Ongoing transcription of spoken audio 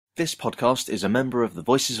This podcast is a member of the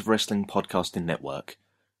Voices of Wrestling podcasting network.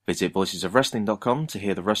 Visit voicesofwrestling.com to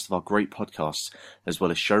hear the rest of our great podcasts, as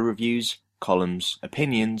well as show reviews, columns,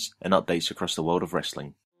 opinions, and updates across the world of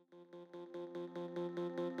wrestling.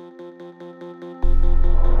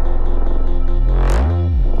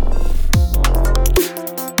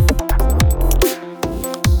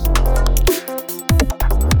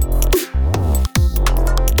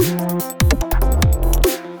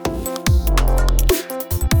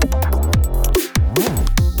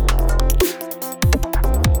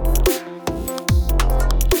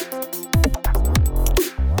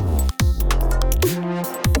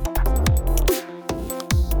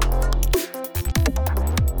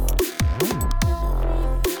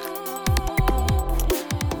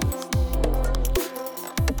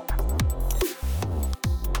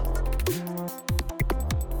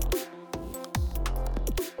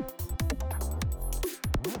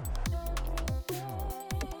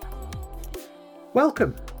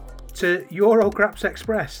 Welcome to Eurograps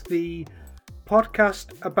Express, the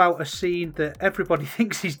podcast about a scene that everybody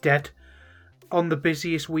thinks is dead on the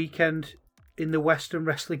busiest weekend in the Western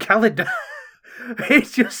wrestling calendar. It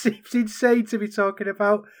just seems insane to be talking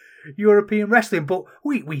about European wrestling, but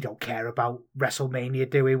we don't care about WrestleMania,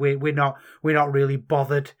 do we? We're not really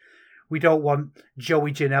bothered. We don't want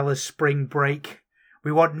Joey Janela's spring break.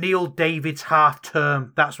 We want Neil David's half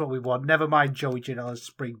term. That's what we want. Never mind Joey Janela's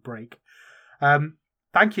spring break.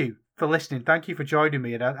 Thank you for listening. Thank you for joining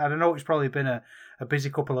me. And I know it's probably been a busy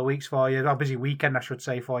couple of weeks for you, a busy weekend, I should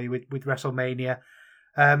say, for you with WrestleMania.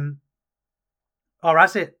 Or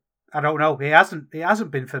has it? I don't know. It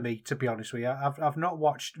hasn't been for me, to be honest with you. I've not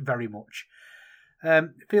watched very much. It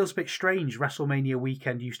feels a bit strange. WrestleMania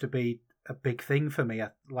weekend used to be a big thing for me,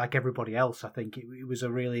 like everybody else. I think it was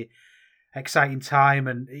a really exciting time,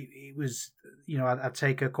 and it was, I'd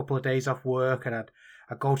take a couple of days off work and I'd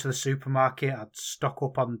go to the supermarket, I'd stock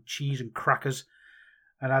up on cheese and crackers,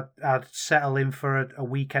 and I'd settle in for a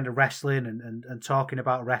weekend of wrestling and talking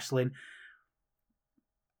about wrestling.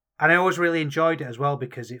 And I always really enjoyed it as well,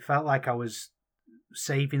 because it felt like I was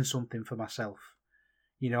saving something for myself.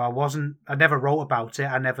 I never wrote about it.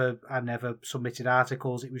 I never submitted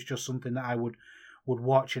articles. It was just something that I would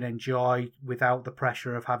watch and enjoy without the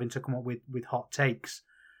pressure of having to come up with hot takes.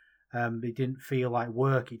 It didn't feel like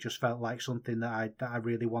work. It just felt like something that I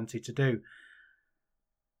really wanted to do.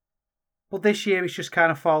 But this year it's just kind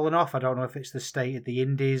of fallen off. I don't know if it's the state of the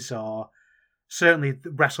indies or certainly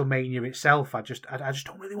WrestleMania itself. I just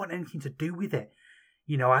don't really want anything to do with it.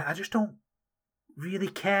 I just don't really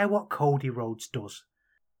care what Cody Rhodes does.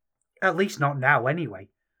 At least not now, anyway.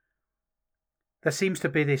 There seems to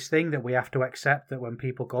be this thing that we have to accept, that when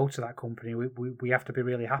people go to that company, we have to be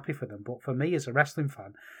really happy for them. But for me, as a wrestling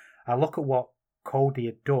fan, I look at what Cody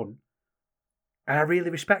had done, and I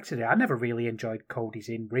really respected it. I never really enjoyed Cody's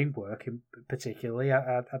in-ring work, particularly.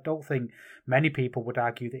 I don't think many people would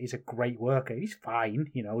argue that he's a great worker. He's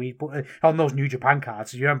fine, But on those New Japan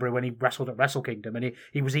cards, you remember when he wrestled at Wrestle Kingdom and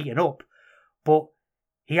he was eaten up, but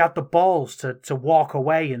he had the balls to walk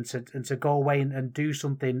away and to go away and do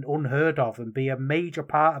something unheard of and be a major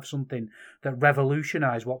part of something that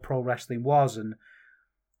revolutionised what pro wrestling was. And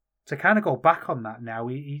to kind of go back on that now,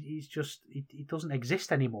 he doesn't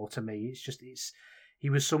exist anymore to me. He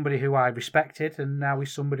was somebody who I respected, and now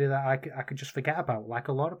he's somebody that I could just forget about, like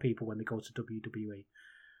a lot of people when they go to WWE. I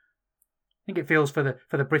think it feels for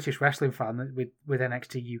the British wrestling fan with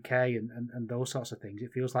NXT UK and those sorts of things,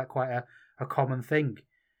 it feels like quite a common thing.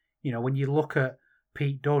 When you look at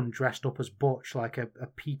Pete Dunne dressed up as Butch, like a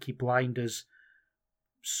Peaky Blinders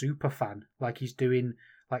super fan, like he's doing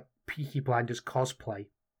like Peaky Blinders cosplay,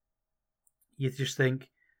 you just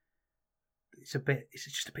think it's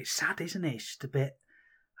just a bit sad, isn't it? It's just a bit,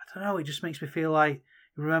 I don't know, it just makes me feel like,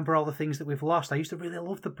 remember all the things that we've lost. I used to really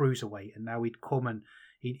love the Bruiserweight, and now he'd come and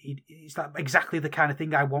it's like exactly the kind of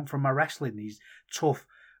thing I want from my wrestling. These tough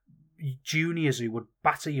juniors who would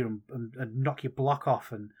batter you and knock your block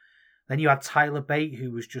off. And then you had Tyler Bate,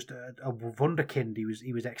 who was just a wunderkind.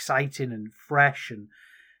 He was exciting and fresh and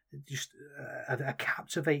just a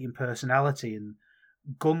captivating personality. And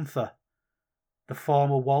Gunther, the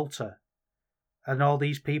former Walter, and all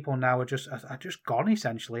these people now are just gone,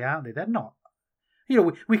 essentially, aren't they? They're not.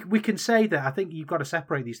 We can say that. I think you've got to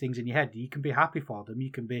separate these things in your head. You can be happy for them.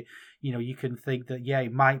 You can be, you can think that, yeah,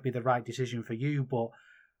 it might be the right decision for you, but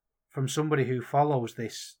from somebody who follows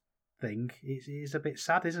this thing, it's a bit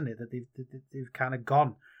sad, isn't it, that they've kind of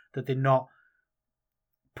gone, that they're not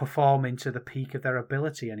performing to the peak of their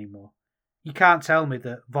ability anymore. You can't tell me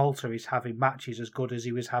that Volta is having matches as good as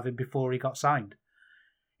he was having before he got signed.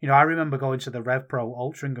 I remember going to the Rev Pro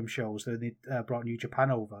Altrincham shows that they brought New Japan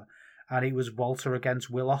over, and it was Walter against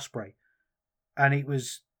Will Ospreay. And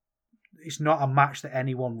it's not a match that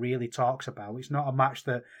anyone really talks about. It's not a match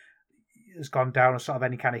that has gone down as sort of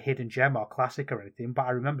any kind of hidden gem or classic or anything, but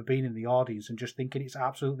I remember being in the audience and just thinking it's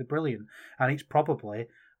absolutely brilliant, and it's probably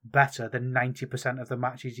better than 90% of the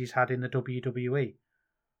matches he's had in the WWE.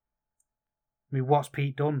 I mean, what's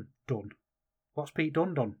Pete Dunne done? What's Pete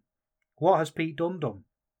Dunne done? What has Pete Dunne done?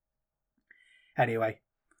 Anyway,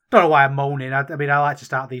 don't know why I'm moaning. I mean, I like to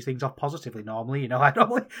start these things off positively normally. I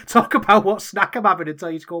normally talk about what snack I'm having and tell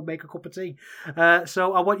you to go and make a cup of tea.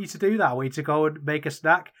 So I want you to do that. I want you to go and make a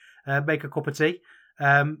snack, make a cup of tea.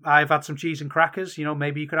 I've had some cheese and crackers.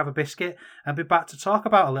 Maybe you could have a biscuit and be back to talk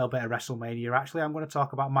about a little bit of WrestleMania. Actually, I'm going to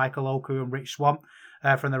talk about Michael Oku and Rich Swann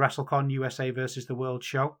from the WrestleCon USA versus the World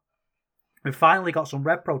show. We've finally got some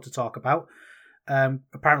Rev Pro to talk about.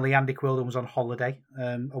 Apparently Andy Quildan was on holiday,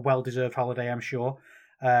 a well-deserved holiday, I'm sure.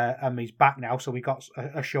 And he's back now, so we got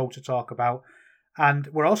a show to talk about. And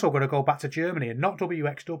we're also going to go back to Germany, and not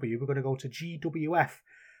WXW. We're going to go to GWF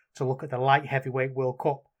to look at the Light Heavyweight World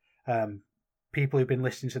Cup. People who've been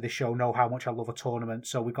listening to this show know how much I love a tournament,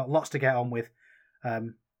 so we've got lots to get on with.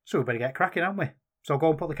 So we better get cracking, haven't we? So go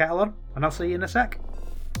and put the kettle on, and I'll see you in a sec.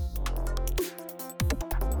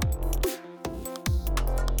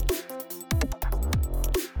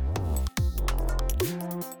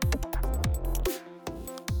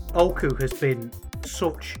 Oku has been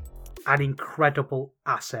such an incredible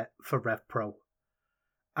asset for Rev Pro.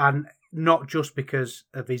 And not just because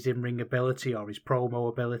of his in-ring ability or his promo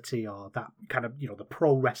ability or that kind of, the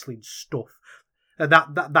pro wrestling stuff.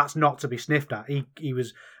 That's not to be sniffed at. He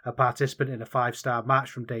was a participant in a 5-star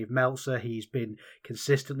match from Dave Meltzer. He's been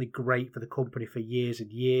consistently great for the company for years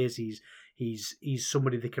and years. He's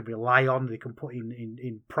somebody they can rely on. They can put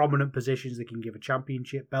in prominent positions. They can give a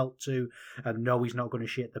championship belt to, and know he's not going to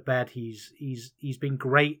shit the bed. He's been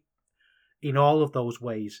great in all of those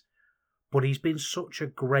ways. But he's been such a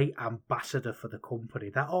great ambassador for the company.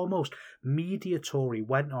 That almost media tour he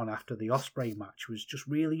went on after the Ospreay match was just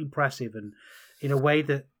really impressive, and in a way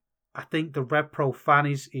that I think the Rev Pro fan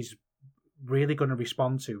is really going to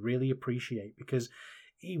respond to, really appreciate, because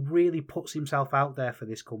he really puts himself out there for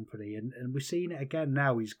this company. And we're seeing it again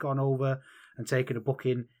now. He's gone over and taken a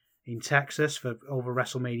booking in Texas for over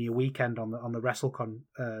WrestleMania weekend on the WrestleCon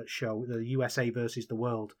show, the USA versus the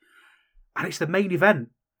World. And it's the main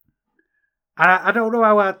event. And I don't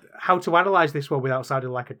know how to analyse this one without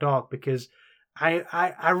sounding like a dog, because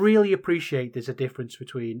I really appreciate there's a difference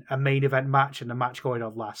between a main event match and a match going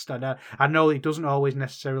on last. And I know it doesn't always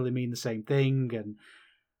necessarily mean the same thing,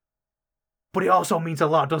 but it also means a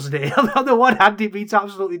lot, doesn't it? On the one hand, it means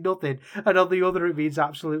absolutely nothing, and on the other, it means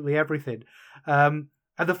absolutely everything.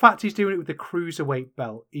 And the fact he's doing it with the cruiserweight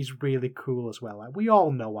belt is really cool as well. Like, we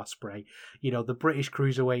all know Ospreay, the British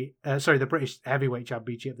the British heavyweight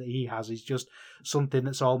championship that he has is just something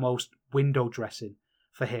that's almost window dressing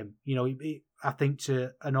for him. I think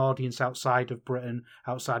to an audience outside of Britain,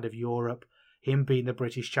 outside of Europe, him being the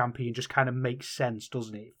British champion just kind of makes sense,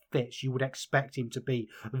 doesn't it? It fits. You would expect him to be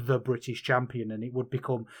the British champion, and it would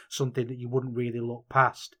become something that you wouldn't really look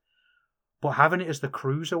past. But having it as the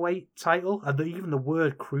cruiserweight title, and even the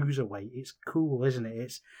word cruiserweight, it's cool, isn't it?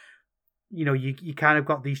 It's, you kind of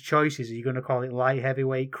got these choices. Are you going to call it light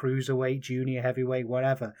heavyweight, cruiserweight, junior heavyweight,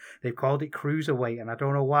 whatever? They've called it cruiserweight, and I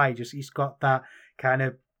don't know why. Just it's got that kind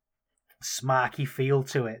of smarky feel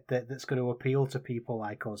to it that's going to appeal to people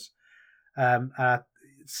like us.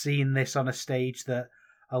 Seeing this on a stage that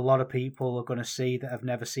a lot of people are going to see that have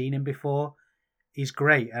never seen him before is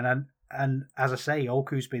great. And as I say,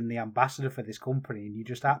 Oku's been the ambassador for this company, and you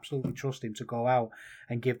just absolutely trust him to go out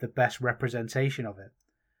and give the best representation of it.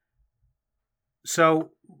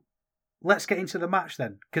 So let's get into the match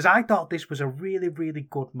then, because I thought this was a really, really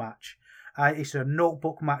good match. It's a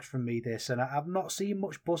notebook match from me, this, and I've not seen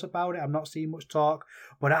much buzz about it. I've not seen much talk,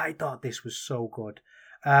 but I thought this was so good.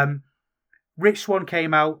 Rich Swann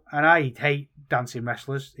came out, and I hate dancing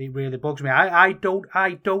wrestlers. It really bugs me. I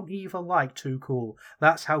don't even like Too Cool.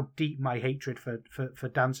 That's how deep my hatred for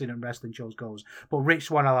dancing and wrestling shows goes. But Rich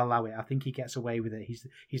Swann, I'll allow it. I think he gets away with it.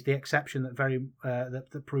 He's the exception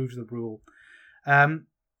that proves the rule. And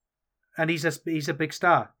he's a big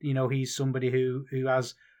star. He's somebody who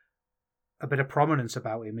has a bit of prominence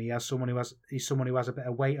about him. He's someone who has a bit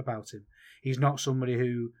of weight about him. He's not somebody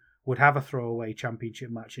who would have a throwaway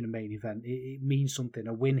championship match in a main event. It means something.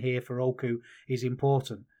 A win here for Oku is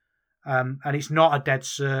important. And it's not a dead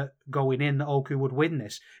cert going in that Oku would win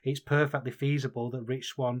this. It's perfectly feasible that Rich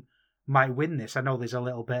Swann might win this. I know there's a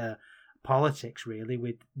little bit of politics, really,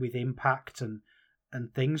 with Impact and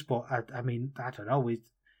and things. But I mean, I don't know. We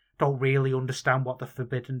don't really understand what the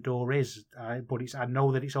forbidden door is, but I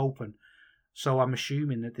know that it's open, so I'm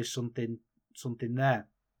assuming that there's something there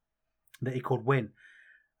that he could win.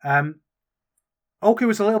 Oku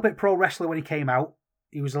was a little bit pro wrestler when he came out.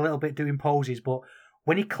 He was a little bit doing poses, but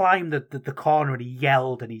when he climbed the corner and he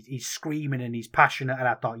yelled and he's screaming and he's passionate, and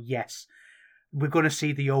I thought, yes, we're going to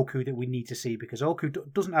see the Oku that we need to see, because Oku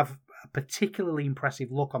doesn't have a particularly impressive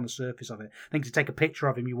look on the surface of it. I think to take a picture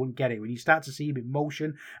of him, you wouldn't get it. When you start to see him in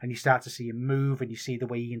motion and you start to see him move and you see the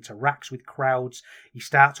way he interacts with crowds, you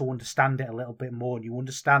start to understand it a little bit more, and you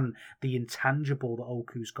understand the intangible that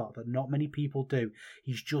Oku's got that not many people do.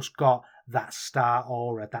 He's just got that star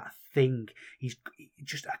aura, that thing. He's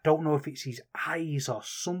just, I don't know if it's his eyes or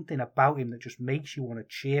something about him that just makes you want to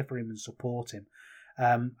cheer for him and support him.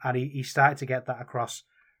 And he started to get that across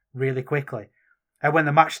really quickly. And when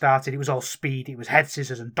the match started, it was all speed. It was head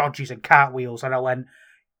scissors and dodges and cartwheels. And I went,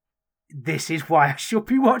 this is why I should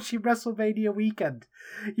be watching WrestleMania weekend.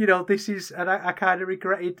 You know, this is, and I kind of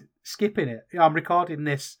regretted skipping it. I'm recording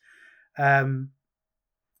this after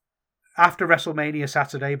WrestleMania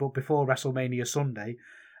Saturday, but before WrestleMania Sunday.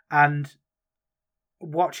 And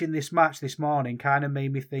watching this match this morning kind of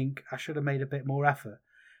made me think I should have made a bit more effort,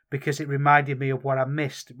 because it reminded me of what I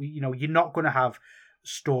missed. You're not going to have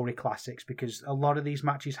story classics, because a lot of these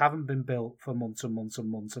matches haven't been built for months and months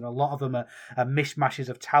and months, and a lot of them are mishmashes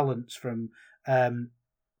of talents from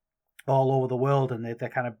all over the world, and they're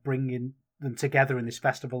kind of bringing them together in this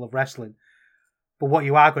festival of wrestling. But what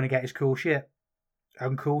you are going to get is cool shit,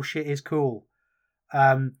 and cool shit is cool.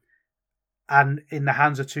 And in the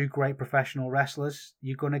hands of two great professional wrestlers,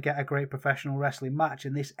 you're going to get a great professional wrestling match,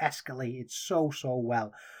 and this escalated so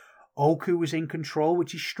well. Oku was in control,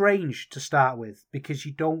 which is strange to start with, because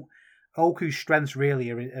Oku's strengths really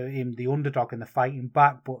are in the underdog and the fighting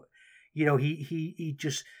back, but he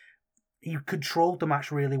controlled the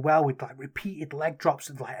match really well with like repeated leg drops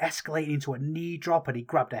and like escalating into a knee drop, and he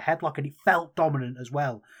grabbed a headlock, and he felt dominant as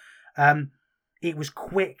well. It was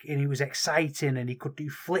quick and it was exciting, and he could do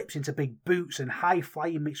flips into big boots and high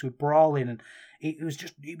flying mixed with brawling, and it was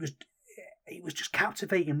just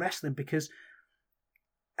captivating wrestling, because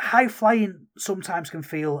high flying sometimes can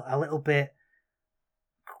feel a little bit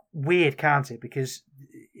weird, can't it? Because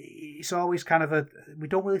it's always kind of we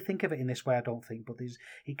don't really think of it in this way, I don't think, but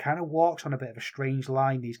it kind of walks on a bit of a strange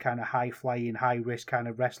line, these kind of high flying, high risk kind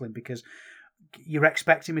of wrestling, because you're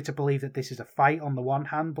expecting me to believe that this is a fight on the one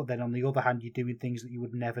hand, but then on the other hand, you're doing things that you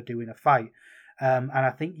would never do in a fight. And I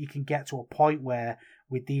think you can get to a point where,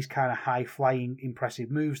 with these kind of high-flying, impressive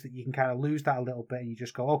moves, that you can kind of lose that a little bit, and you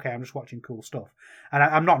just go, okay, I'm just watching cool stuff. And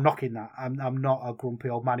I'm not knocking that. I'm not a grumpy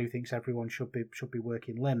old man who thinks everyone should be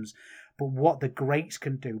working limbs. But what the greats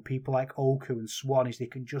can do, people like Oku and Swann, is they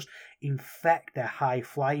can just infect their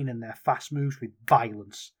high-flying and their fast moves with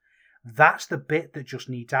violence. That's the bit that just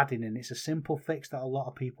needs adding, and it's a simple fix that a lot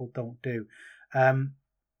of people don't do. And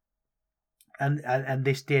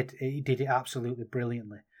this did it absolutely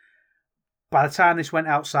brilliantly. By the time this went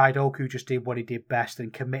outside, Oku just did what he did best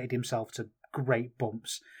and committed himself to great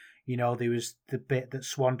bumps. There was the bit that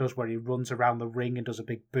Swann does where he runs around the ring and does a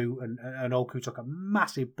big boot, and Oku took a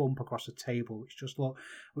massive bump across the table,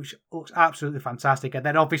 which looks absolutely fantastic. And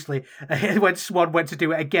then obviously when Swann went to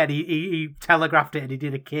do it again, he telegraphed it and he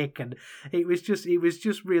did a kick, and it was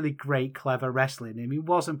just really great, clever wrestling. I mean, it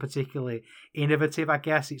wasn't particularly innovative, I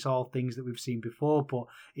guess. It's all things that we've seen before, but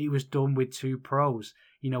it was done with two pros.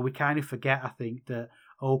 We kind of forget, I think, that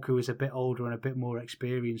Oku is a bit older and a bit more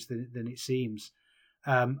experienced than it seems.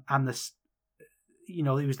 And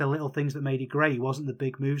it was the little things that made it great. It wasn't the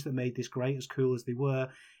big moves that made this great, as cool as they were.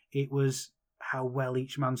 It was how well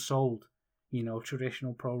each man sold,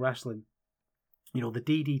 traditional pro wrestling. The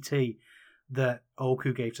DDT that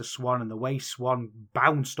Oku gave to Swann, and the way Swann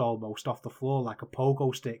bounced almost off the floor like a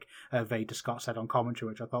pogo stick, Vader Scott said on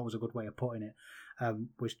commentary, which I thought was a good way of putting it,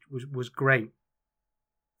 was great.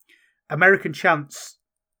 American chants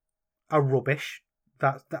are rubbish.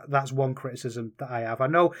 That's one criticism that I have. I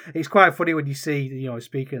know it's quite funny when you see,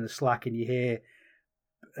 speaking in the Slack, and you hear,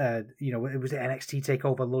 it was NXT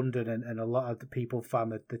Takeover London, and a lot of the people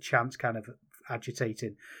found the chants kind of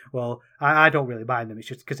agitating. Well, I don't really mind them. It's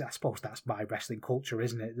just because I suppose that's my wrestling culture,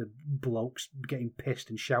 isn't it? The blokes getting pissed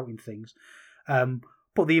and shouting things.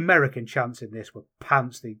 But the American chants in this were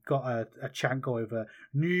pants. They got a chant going for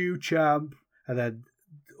new champ, and then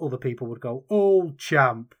other people would go old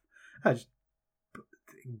champ. That's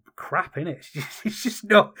crap, innit? It's just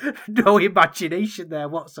no imagination there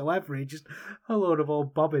whatsoever. It's just a load of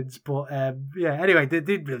old bobbins. But anyway, they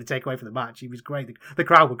didn't really take away from the match. He was great. The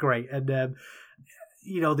crowd were great, and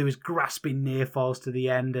there was grasping near falls to the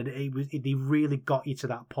end, and they really got you to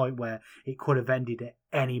that point where it could have ended at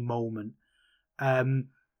any moment.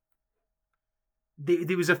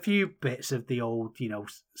 There was a few bits of the old,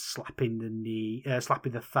 slapping the knee,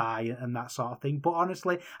 slapping the thigh, and that sort of thing. But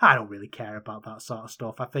honestly, I don't really care about that sort of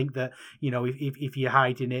stuff. I think that if you're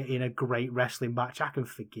hiding it in a great wrestling match, I can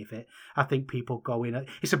forgive it. I think people go in.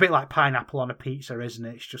 It's a bit like pineapple on a pizza, isn't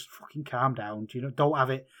it? It's just fucking calm down. Don't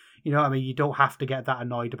have it. You know what I mean? You don't have to get that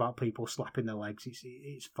annoyed about people slapping their legs.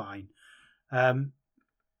 It's fine.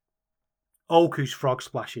 Oku's frog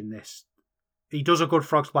splash in this. He does a good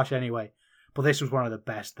frog splash anyway. But this was one of the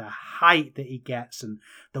best. The height that he gets and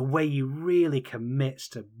the way he really commits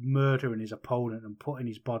to murdering his opponent and putting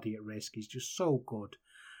his body at risk is just so good.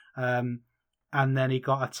 And then he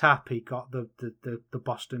got a tap. He got the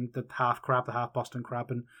Boston, the half Boston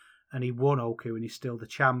crab, and he won Oku, and he's still the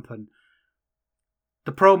champ. And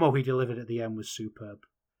the promo he delivered at the end was superb.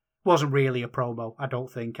 Wasn't really a promo, I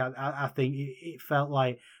don't think. I think it felt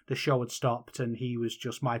like the show had stopped and he was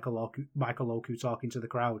just Michael Oku talking to the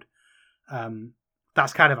crowd.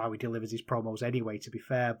 That's kind of how he delivers his promos anyway, to be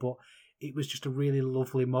fair, but it was just a really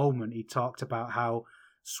lovely moment. He talked about how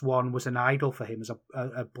Swann was an idol for him as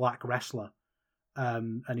a black wrestler,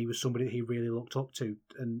 and he was somebody that he really looked up to,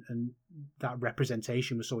 and that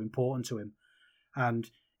representation was so important to him. And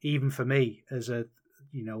even for me, as a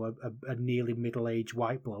nearly middle-aged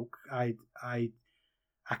white bloke, I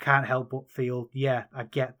can't help but feel, yeah, I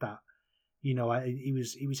get that. He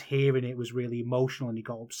was hearing it was really emotional and he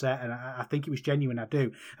got upset, and I think it was genuine. I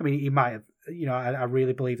do. I mean, he might have. I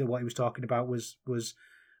really believe that what he was talking about was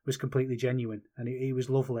completely genuine, and it was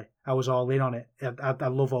lovely. I was all in on it. I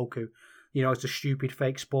love Oku. It's a stupid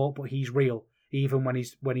fake sport, but he's real, even when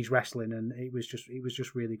he's wrestling, and it was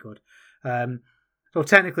just really good. So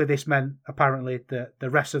technically, this meant apparently that the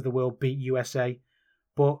rest of the world beat USA,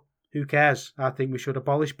 but who cares? I think we should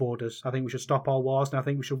abolish borders. I think we should stop all wars, and I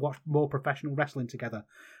think we should watch more professional wrestling together.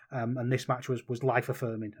 And this match was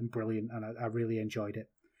life-affirming and brilliant, and I really enjoyed it.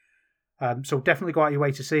 So definitely go out your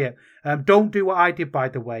way to see it. Don't do what I did, by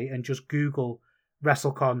the way, and just Google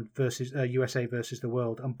WrestleCon versus USA versus the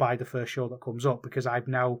World and buy the first show that comes up, because I've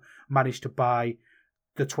now managed to buy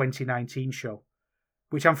the 2019 show,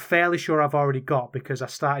 which I'm fairly sure I've already got because I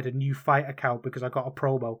started a new fight account because I got a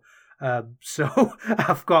promo. So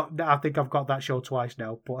I think I've got that show twice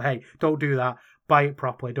now. But hey, don't do that. Buy it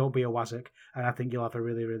properly. Don't be a wazzock. And I think you'll have a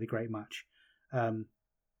really, really great match.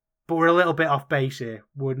 But we're a little bit off base here.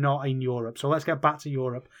 We're not in Europe. So let's get back to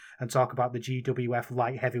Europe and talk about the GWF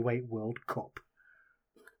Light Heavyweight World Cup.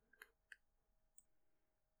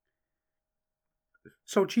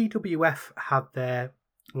 So GWF had their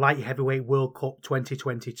Light Heavyweight World Cup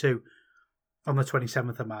 2022 on the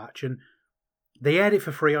 27th of March. And they aired it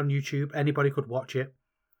for free on YouTube. Anybody could watch it.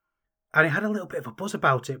 And it had a little bit of a buzz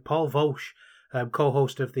about it. Paul Vosch,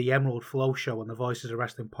 co-host of the Emerald Flow Show on the Voices of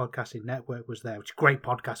Wrestling Podcasting Network, was there. Which is a great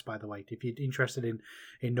podcast, by the way. If you're interested in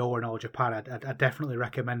Noah and All Japan, I'd definitely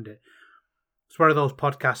recommend it. It's one of those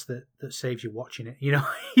podcasts that saves you watching it.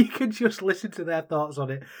 You can just listen to their thoughts on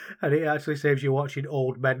it, and it actually saves you watching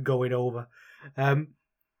old men going over.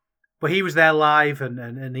 But he was there live,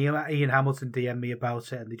 and Ian Hamilton DM'd me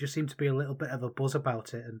about it, and there just seemed to be a little bit of a buzz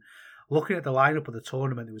about it. And looking at the lineup of the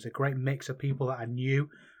tournament, there was a great mix of people that I knew,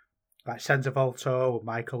 like Senza Volto, and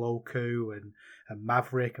Michael Oku, and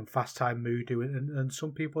Maverick, and Fast Time Mudu, and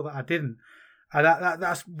some people that I didn't. And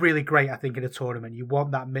that's really great, I think, in a tournament. You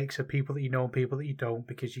want that mix of people that you know and people that you don't,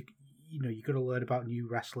 because you're going to learn about new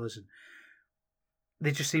wrestlers, and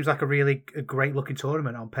it just seems like a great looking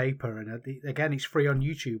tournament on paper. And again, it's free on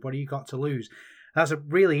YouTube. What do you got to lose? That's a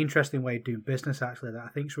really interesting way of doing business, actually, that I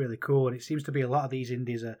think is really cool. And it seems to be a lot of these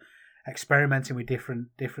indies are experimenting with different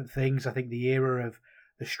things. I think the era of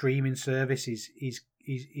the streaming service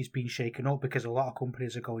is being shaken up because a lot of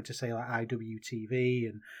companies are going to say like IWTV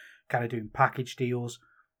and kind of doing package deals.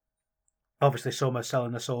 Obviously, some are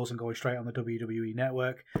selling their souls and going straight on the WWE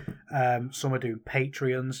network. Some are doing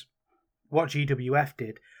Patreons. What GWF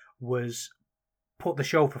did was put the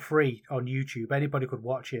show for free on YouTube. Anybody could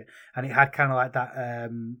watch it, and it had kind of like that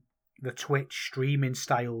the Twitch streaming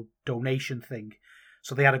style donation thing.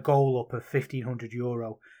 So they had a goal up of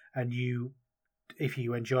 €1,500, and if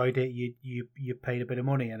you enjoyed it, you paid a bit of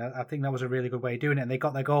money, and I think that was a really good way of doing it. And they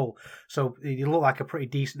got their goal, so it looked like a pretty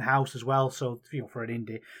decent house as well. So for an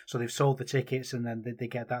indie, so they've sold the tickets, and then they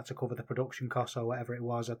get that to cover the production costs or whatever it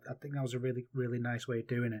was. I think that was a really, really nice way of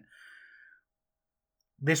doing it.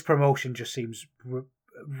 This promotion just seems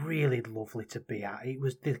really lovely to be at.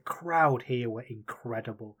 The crowd here were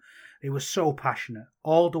incredible. It was so passionate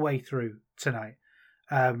all the way through tonight.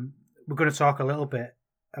 We're going to talk a little bit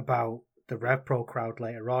about the Rev Pro crowd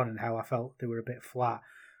later on and how I felt they were a bit flat.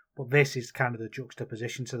 But this is kind of the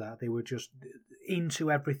juxtaposition to that. They were just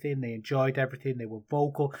into everything. They enjoyed everything. They were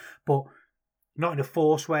vocal, but not in a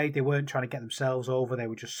forced way. They weren't trying to get themselves over. They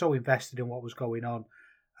were just so invested in what was going on.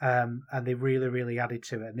 And they really, really added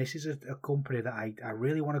to it. And this is a company that I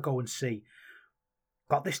really want to go and see.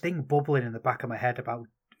 Got this thing bubbling in the back of my head about,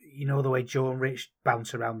 the way Joe and Rich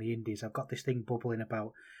bounce around the Indies. I've got this thing bubbling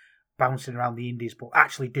about bouncing around the Indies, but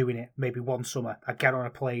actually doing it maybe one summer. I get on a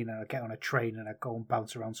plane and I get on a train and I go and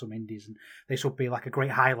bounce around some Indies. And this would be like a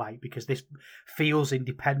great highlight because this feels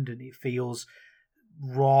independent. It feels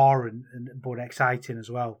raw but exciting as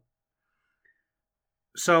well.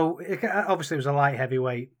 So obviously it was a light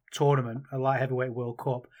heavyweight tournament, a light heavyweight World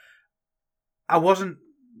Cup. I wasn't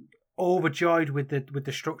overjoyed with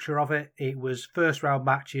the structure of it. It was first round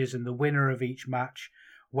matches, and the winner of each match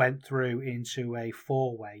went through into a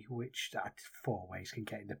four-way, which four-ways can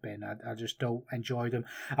get in the bin. I just don't enjoy them.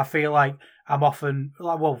 I feel like I'm often,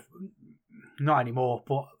 well, not anymore,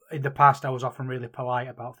 but in the past I was often really polite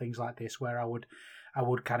about things like this, where I would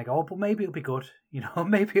kind of go, oh, but maybe it'll be good.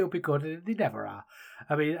 Maybe it'll be good. They never are.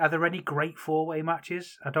 I mean, are there any great four-way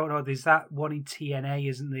matches? I don't know. There's that one in TNA,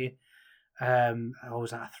 isn't there?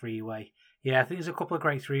 Was that a three-way? Yeah, I think there's a couple of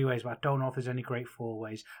great three-ways, but I don't know if there's any great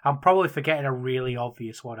four-ways. I'm probably forgetting a really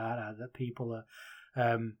obvious one, aren't I, that people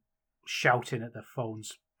are shouting at the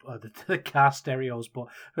phones or the car stereos. But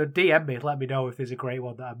DM me, let me know if there's a great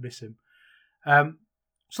one that I'm missing.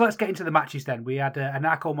 So let's get into the matches then. We had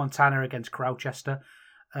Anarcho Montana against Crowchester.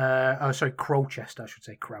 Crowchester, I should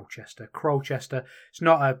say Crowchester. Crowchester. It's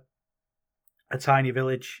not a tiny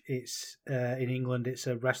village. It's in England. It's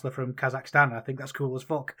a wrestler from Kazakhstan. I think that's cool as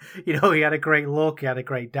fuck. He had a great look. He had a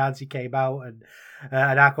great dance. He came out, and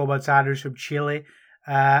Anarcho Montana is from Chile.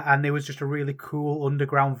 And there was just a really cool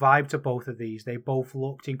underground vibe to both of these. They both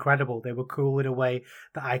looked incredible. They were cool in a way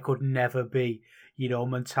that I could never be.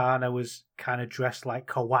 Montana was kind of dressed like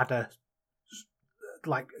Kawada's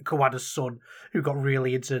son, who got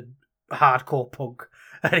really into hardcore punk.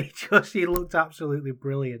 And he looked absolutely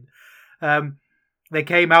brilliant. They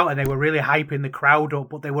came out and they were really hyping the crowd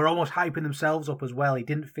up, but they were almost hyping themselves up as well. It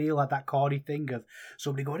didn't feel like that corny thing of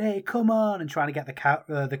somebody going, hey, come on, and trying to get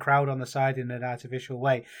the crowd on the side in an artificial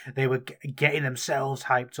way. They were getting themselves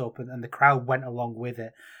hyped up, and the crowd went along with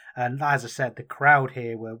it. And as I said, the crowd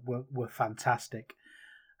here were fantastic.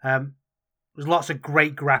 There's lots of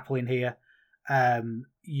great grappling here.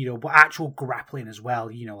 But actual grappling as well,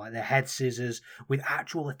 like the head scissors with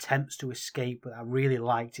actual attempts to escape that I really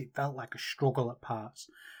liked. It felt like a struggle at parts.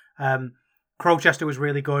 Crowchester was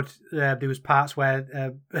really good. There was parts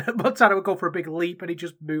where Montana would go for a big leap and he'd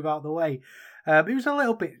just move out of the way. It was a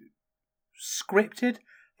little bit scripted,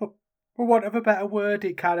 for want of a better word.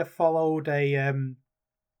 It kind of followed a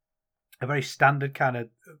very standard kind of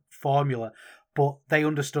formula. But they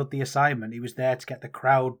understood the assignment. He was there to get the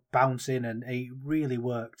crowd bouncing, and it really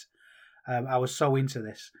worked. I was so into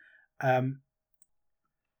this. There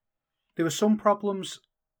were some problems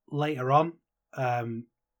later on.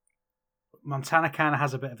 Montana kind of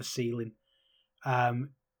has a bit of a ceiling.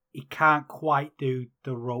 He can't quite do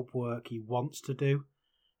the rope work he wants to do.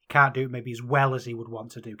 He can't do it maybe as well as he would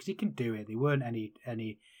want to do, because he can do it. There weren't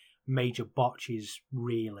any major botches,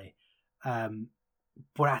 really.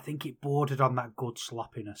 But I think it bordered on that good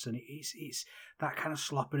sloppiness, and it's that kind of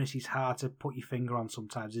sloppiness is hard to put your finger on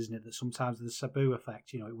sometimes, isn't it? That sometimes the Sabu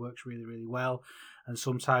effect, it works really, really well, and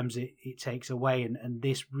sometimes it takes away, and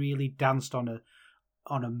this really danced on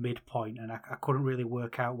a midpoint, and I couldn't really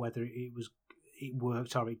work out whether it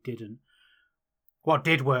worked or it didn't. What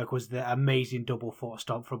did work was the amazing double foot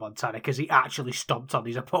stomp from Montana, because he actually stomped on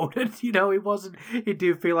his opponent. It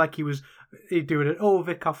did feel like he doing an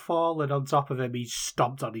Vic off fall, and on top of him, he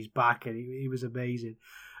stomped on his back, and he was amazing.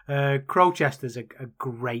 Crowchester's a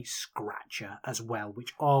great scratcher as well,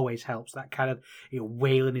 which always helps. That kind of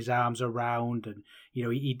wailing his arms around, and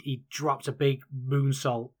he dropped a big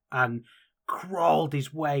moonsault and crawled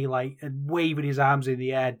his way and waving his arms in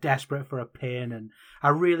the air, desperate for a pin. And I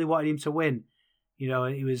really wanted him to win.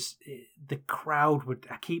 The crowd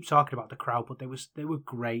I keep talking about the crowd, but they were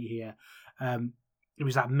great here. It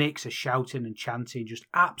was that mix of shouting and chanting, just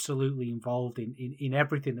absolutely involved in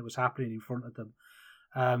everything that was happening in front of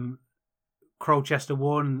them. Crowchester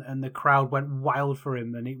won, and the crowd went wild for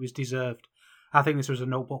him, and it was deserved. I think this was a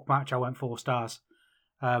notebook match. I went 4 stars.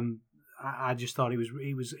 I just thought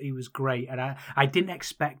he was great, and I didn't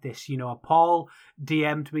expect this. Paul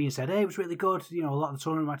DM'd me and said, "Hey, it was really good. A lot of the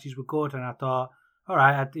tournament matches were good," and I thought, all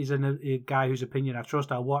right, he's a guy whose opinion I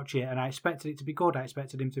trust. I'll watch it, and I expected it to be good. I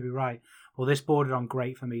expected him to be right. Well, this bordered on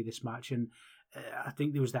great for me, this match, and I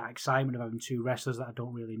think there was that excitement of having two wrestlers that I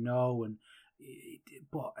don't really know,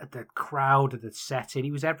 but the crowd, the setting,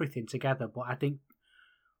 it was everything together. But I think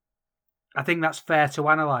that's fair to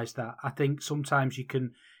analyse that. I think sometimes you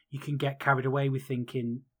can get carried away with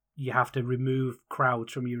thinking you have to remove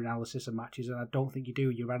crowds from your analysis of matches, and I don't think you do.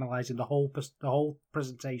 You're analysing the whole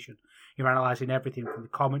presentation. You're analysing everything from the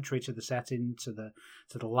commentary to the setting to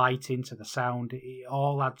the lighting to the sound. It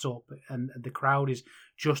all adds up, and the crowd is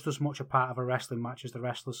just as much a part of a wrestling match as the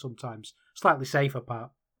wrestlers. Sometimes slightly safer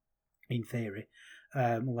part, in theory,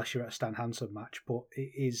 unless you're at a Stan Hansen match. But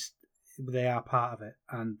they are part of it,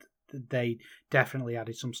 and they definitely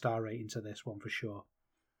added some star rating to this one for sure.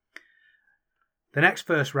 The next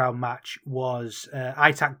first round match was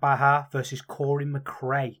Aitak Bahar versus Corey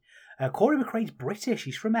McRae. Corey McRae's British.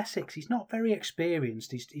 He's from Essex. He's not very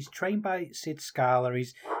experienced. He's trained by Sid Scala.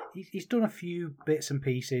 He's done a few bits and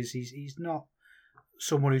pieces. He's not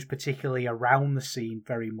someone who's particularly around the scene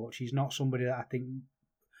very much. He's not somebody that I think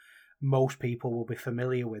most people will be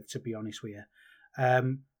familiar with, to be honest with you.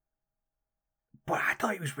 But I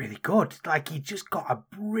thought he was really good. Like, he just got a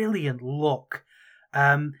brilliant look.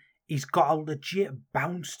 He's got a legit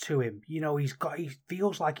bounce to him. You know, he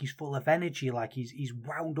feels like he's full of energy, like he's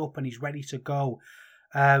wound up and he's ready to go.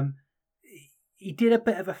 He did a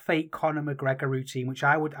bit of a fake Conor McGregor routine, which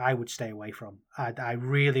I would stay away from. I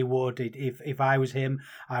really would. If I was him,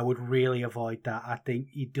 I would really avoid that. I think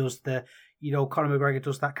he does Conor McGregor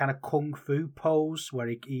does that kind of kung fu pose where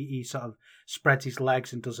he sort of spreads his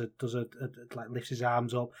legs and does a like lifts his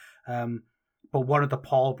arms up. But one of the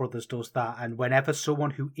Paul brothers does that, and whenever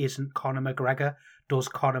someone who isn't Conor McGregor does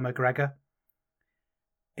Conor McGregor,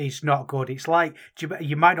 it's not good. It's like,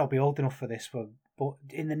 you might not be old enough for this one, but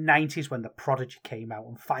in the 90s when The Prodigy came out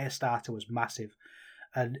and Firestarter was massive,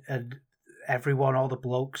 and everyone, all the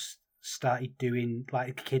blokes started doing,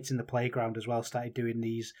 like the kids in the playground as well, started doing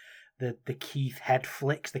these, the Keith head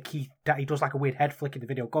flicks. He does like a weird head flick in the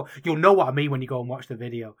video. You'll know what I mean when you go and watch the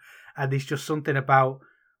video. And there's just something about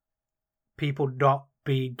people not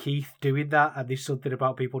being Keith doing that, and there's something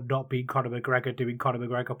about people not being Conor McGregor doing Conor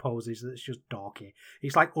McGregor poses that's just dorky.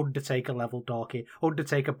 It's like Undertaker level dorky.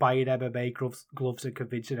 Undertaker buying MMA gloves and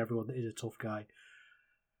convincing everyone that he's a tough guy.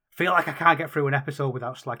 Feel like I can't get through an episode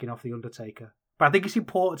without slagging off The Undertaker. But I think it's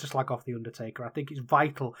important to slag off The Undertaker. I think it's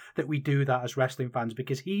vital that we do that as wrestling fans,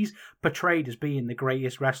 because he's portrayed as being the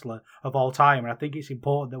greatest wrestler of all time, and I think it's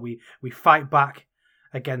important that we fight back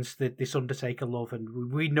against this Undertaker love,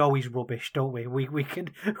 and we know he's rubbish, don't we? We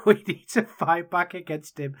need to fight back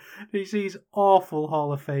against him. His awful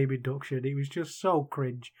Hall of Fame induction, it was just so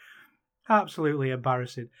cringe, absolutely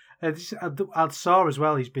embarrassing. And I saw as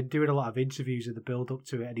well, he's been doing a lot of interviews in the build up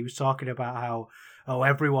to it, and he was talking about how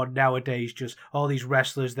everyone nowadays, just all these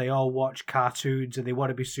wrestlers, they all watch cartoons and they want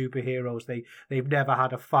to be superheroes. They've never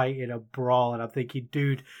had a fight in a brawl, and I'm thinking,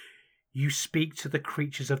 dude, you speak to the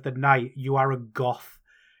creatures of the night. You are a goth.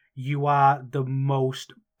 You are the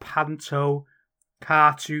most panto,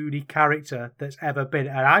 cartoony character that's ever been.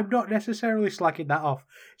 And I'm not necessarily slacking that off.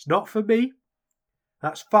 It's not for me.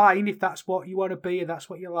 That's fine if that's what you want to be and that's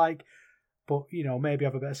what you like. But, maybe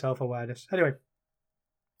have a bit of self-awareness. Anyway,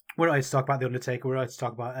 we're not here to talk about The Undertaker. We're here to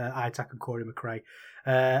talk about Aitak and Corey McRae.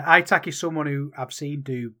 Aitak is someone who I've seen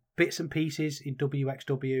do bits and pieces in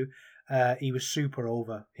WXW. He was super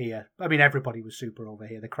over here. I mean, everybody was super over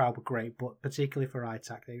here. The crowd were great, but particularly for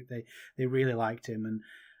Aitak, they really liked him.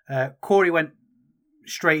 And Corey went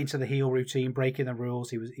straight into the heel routine, breaking the rules.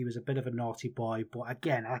 He was a bit of a naughty boy, but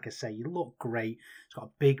again, like I say, he looked great. He's got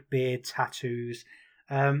a big beard, tattoos.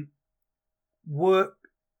 Work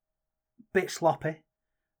bit sloppy.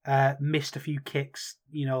 Missed a few kicks,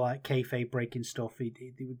 like kayfabe breaking stuff.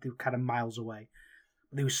 They were kind of miles away.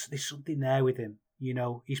 But there's something there with him.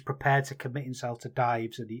 He's prepared to commit himself to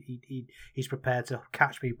dives, and he's prepared to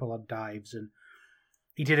catch people on dives. And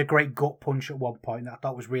he did a great gut punch at one point that I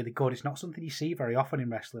thought was really good. It's not something you see very often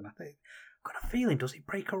in wrestling. I've got a feeling, does it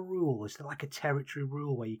break a rule? Is there like a territory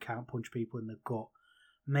rule where you can't punch people in the gut?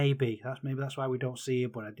 Maybe that's why we don't see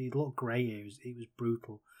it. But it looked great. It was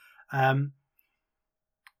brutal. It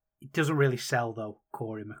doesn't really sell though,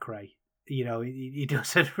 Corey McRae. He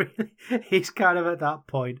doesn't really. He's kind of at that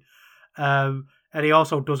point. And he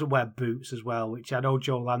also doesn't wear boots as well, which I know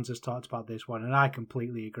Joe Lanza's talked about this one, and I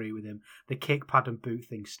completely agree with him. The kick pad and boot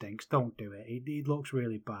thing stinks. Don't do it. It looks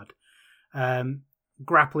really bad.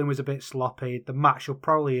 Grappling was a bit sloppy. The match should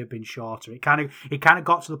probably have been shorter. It kind of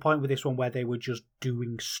got to the point with this one where they were just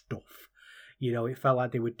doing stuff. It felt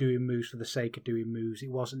like they were doing moves for the sake of doing moves.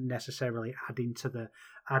 It wasn't necessarily adding to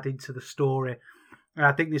the story. And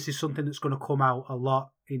I think this is something that's going to come out a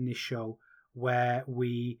lot in this show, where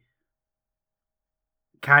we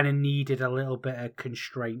kind of needed a little bit of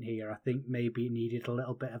constraint here. I think maybe it needed a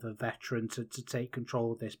little bit of a veteran to take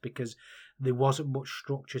control of this, because there wasn't much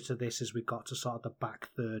structure to this as we got to sort of the back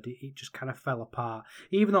third. It just kind of fell apart.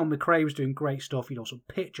 Even though McRae was doing great stuff, some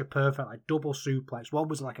picture perfect, like double suplex. One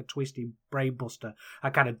was like a twisting brainbuster,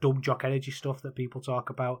 that kind of dumb jock energy stuff that people talk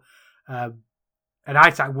about. And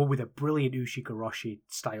Isaac won with a brilliant Ushigoroshi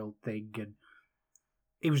style thing, and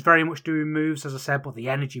he was very much doing moves, as I said, but the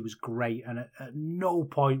energy was great, and at no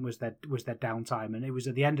point was there downtime. And it was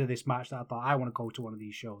at the end of this match that I thought, I want to go to one of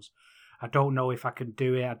these shows. I don't know if I can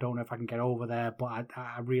do it. I don't know if I can get over there, but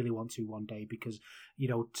I really want to one day, because,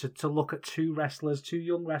 to look at two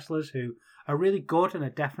young wrestlers who are really good and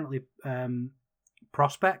are definitely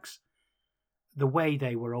prospects, the way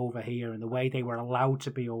they were over here and the way they were allowed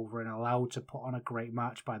to be over and allowed to put on a great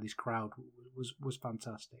match by this crowd was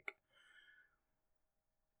fantastic.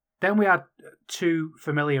 Then we had two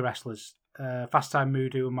familiar wrestlers, Fast Time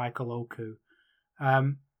Mudu and Michael Oku.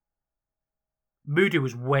 Mudu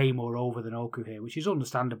was way more over than Oku here, which is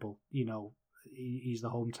understandable. He's the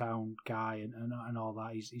hometown guy and all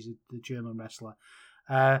that. He's the German wrestler.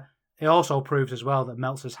 It also proves as well that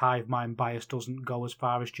Meltzer's hive mind bias doesn't go as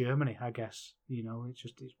far as Germany, I guess.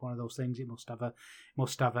 It's one of those things. It must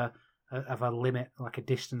have a limit, like a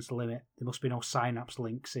distance limit. There must be no synapse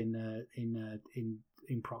links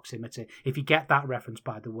in proximity. If you get that reference,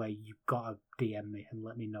 by the way, you've got to DM me and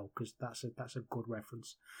let me know, because that's a good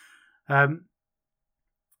reference.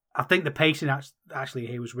 I think the pacing actually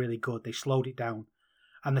here was really good. They slowed it down,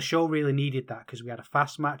 and the show really needed that, because we had a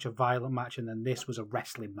fast match, a violent match, and then this was a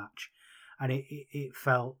wrestling match, and it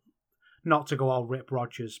felt, not to go all Rip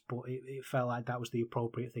Rogers, but it felt like that was the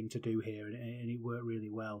appropriate thing to do here, and it worked really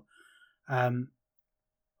well.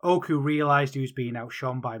 Oku realised he was being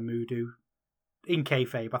outshone by Mudu. In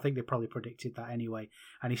kayfabe, I think they probably predicted that anyway,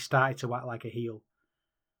 and he started to act like a heel.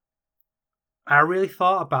 I really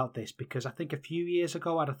thought about this, because I think a few years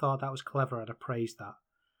ago I'd have thought that was clever. I'd have praised that.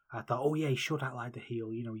 I thought, oh yeah, he should act like the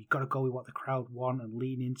heel. You've got to go with what the crowd want and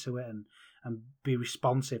lean into it and be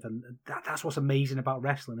responsive. And that's what's amazing about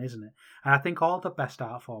wrestling, isn't it? And I think all the best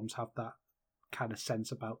art forms have that kind of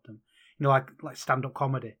sense about them. Like stand-up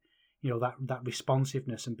comedy. That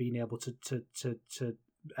responsiveness and being able to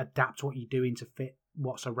adapt what you're doing to fit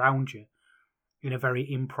what's around you in a very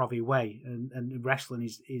improv-y way. And wrestling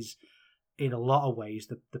is in a lot of ways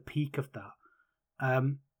the peak of that.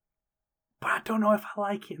 But I don't know if I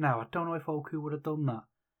like it now. I don't know if Oku would have done that.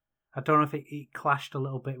 I don't know if it clashed a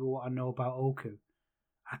little bit with what I know about Oku.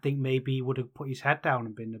 I think maybe he would have put his head down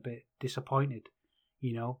and been a bit disappointed,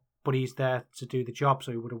 but he's there to do the job, so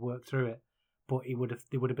he would have worked through it. But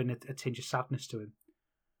there would have been a tinge of sadness to him.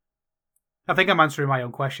 I think I'm answering my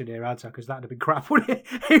own question here, Adza, because that would have been crap, wouldn't it?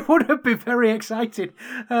 It would have been very exciting.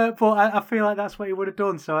 But I feel like that's what he would have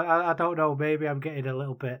done. So I don't know. Maybe I'm getting a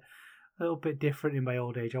little bit different in my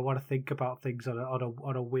old age. I want to think about things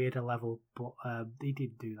on a weirder level, but he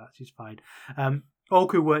didn't do that, which is fine.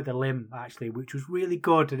 Oku worked the limb, actually, which was really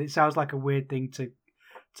good, and it sounds like a weird thing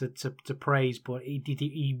to praise, but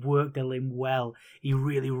he worked the limb well. He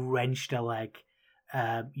really wrenched a leg.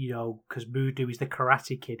 Because Mudu is the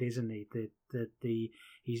Karate Kid, isn't he?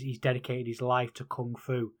 He's dedicated his life to Kung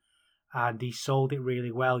Fu, and he sold it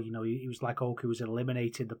really well. He was like Oku was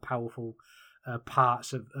eliminating the powerful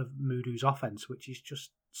parts of Mudu's offense, which is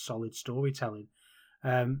just solid storytelling.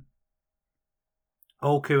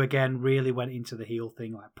 Oku again really went into the heel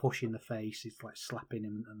thing, like pushing the face, it's like slapping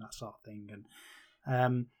him and that sort of thing.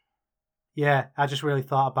 And yeah, I just really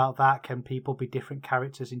thought about that. Can people be different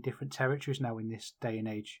characters in different territories now in this day and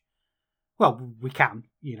age? Well, we can,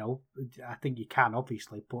 I think you can,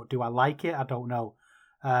 obviously, but do I like it? I don't know.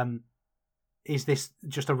 Is this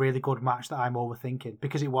just a really good match that I'm overthinking?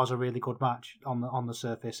 Because it was a really good match on the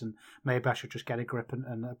surface, and maybe I should just get a grip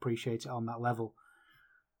and appreciate it on that level.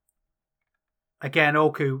 Again,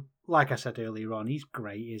 Oku, like I said earlier on, he's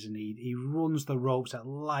great, isn't he? He runs the ropes at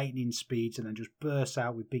lightning speeds and then just bursts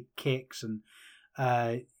out with big kicks. And,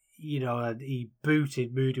 he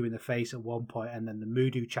booted Mudu in the face at one point, and then the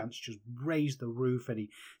Mudu chants just raised the roof, and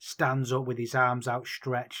he stands up with his arms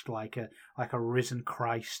outstretched like a risen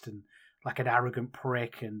Christ and like an arrogant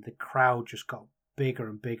prick, and the crowd just got bigger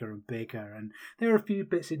and bigger and bigger. And there are a few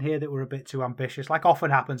bits in here that were a bit too ambitious, like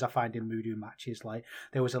often happens I find in Mudu matches. Like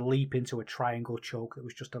there was a leap into a triangle choke that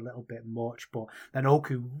was just a little bit much, but then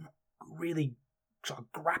Oku really sort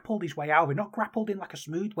of grappled his way out of it, not grappled in like a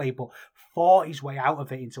smooth way, but fought his way out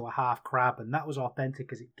of it into a half crab, and that was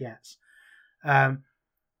authentic as it gets.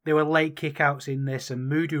 There were late kickouts in this,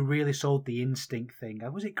 and Mudu really sold the instinct thing.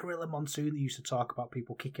 Was it Gorilla Monsoon that used to talk about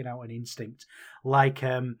people kicking out an instinct? Like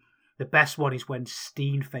The best one is when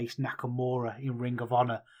Steen faced Nakamura in Ring of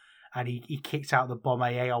Honor, and he kicked out the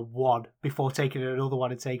Bomaye on 1 before taking another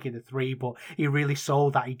one and taking the 3. But he really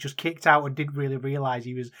sold that. He just kicked out and didn't really realise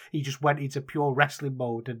he just went into pure wrestling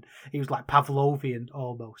mode, and he was like Pavlovian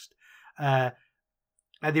almost. And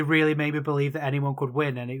they really made me believe that anyone could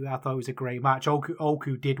win, and I thought it was a great match.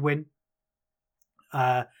 Oku did win.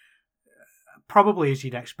 Probably as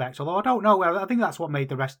you'd expect, although I don't know. I think that's what made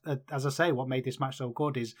the rest, as I say, what made this match so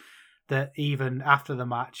good is that even after the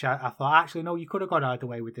match, I thought, actually, no, you could have gone either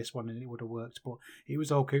way with this one and it would have worked, but it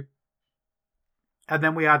was Oku. And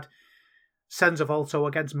then we had Senza Volto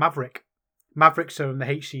against Maverick. Mavericks are from the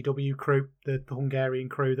HCW crew, the Hungarian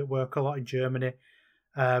crew that work a lot in Germany.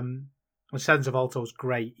 And Senza Volto's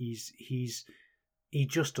great. He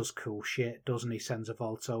just does cool shit, doesn't he, Senza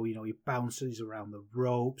Volto? You know, he bounces around the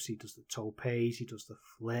ropes, he does the topes, he does the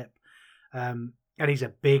flip. And he's a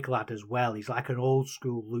big lad as well. He's like an old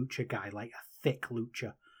school lucha guy, like a thick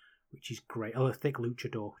lucha, which is great. Oh, a thick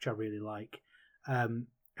luchador, which I really like. And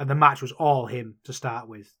the match was all him to start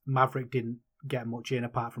with. Maverick didn't get much in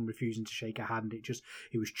apart from refusing to shake a hand.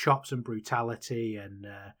 It was chops and brutality. And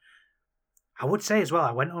I would say as well,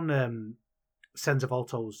 I went on Senza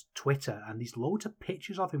Volto's Twitter, and there's loads of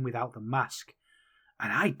pictures of him without the mask,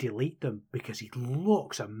 and I delete them because he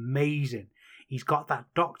looks amazing. He's got that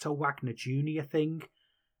Dr. Wagner Jr. thing.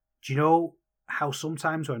 Do you know how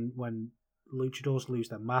sometimes when luchadors lose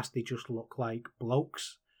their mask, they just look like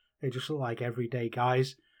blokes? They just look like everyday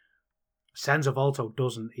guys. Senza Volto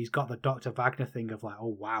doesn't. He's got the Dr. Wagner thing of like,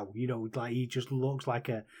 oh wow, you know, like he just looks like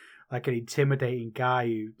an intimidating guy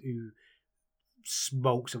who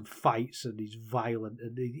smokes and fights and he's violent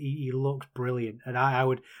and he looks brilliant. And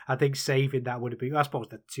I think saving that would have been, I suppose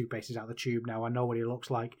the toothpaste is out of the tube now. I know what he looks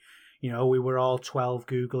like. You know, we were all 12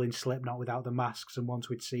 Googling Slipknot without the masks, and once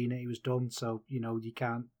we'd seen it, it was done. So, you know, you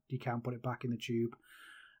can't put it back in the tube.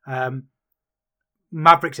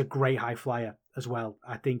 Maverick's a great high flyer as well.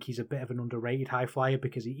 I think he's a bit of an underrated high flyer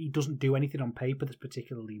because he doesn't do anything on paper that's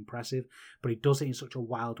particularly impressive, but he does it in such a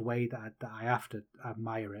wild way that I have to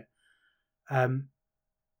admire it. I'm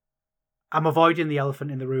avoiding the elephant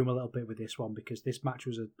in the room a little bit with this one because this match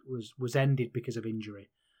was ended because of injury.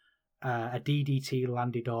 A DDT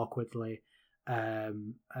landed awkwardly,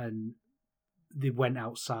 and they went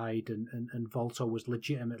outside, and Volto was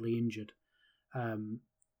legitimately injured.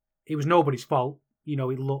 It was nobody's fault. You know,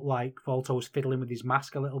 it looked like Volto was fiddling with his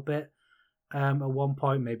mask a little bit at one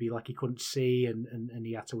point, maybe like he couldn't see, and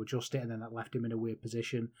he had to adjust it, and then that left him in a weird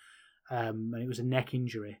position. And it was a neck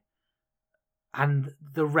injury. And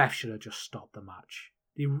the ref should have just stopped the match.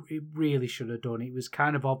 It really should have done. It was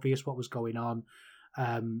kind of obvious what was going on.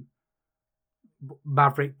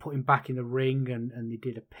 Maverick put him back in the ring and they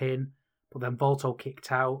did a pin. But then Volto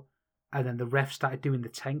kicked out. And then the ref started doing the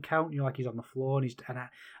 10 count. You know, like he's on the floor. And I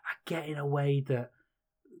get in a way that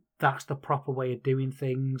that's the proper way of doing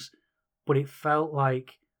things. But it felt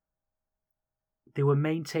like they were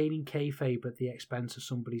maintaining kayfabe at the expense of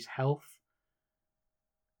somebody's health.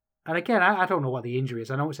 And again, I don't know what the injury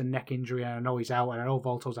is. I know it's a neck injury, and I know he's out, and I know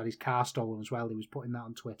Volto's had his car stolen as well. He was putting that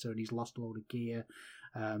on Twitter, and he's lost a load of gear.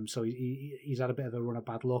 So he's had a bit of a run of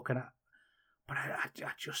bad luck. But I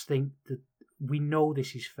just think that we know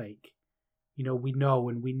this is fake. You know, we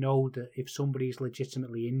know that if somebody's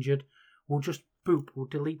legitimately injured, we'll just we'll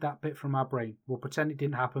delete that bit from our brain. We'll pretend it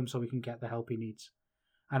didn't happen so we can get the help he needs.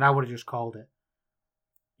 And I would have just called it.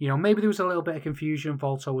 You know, maybe there was a little bit of confusion.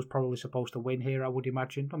 Volto was probably supposed to win here, I would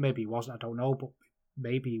imagine. Or maybe he wasn't, I don't know, but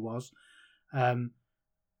maybe he was. I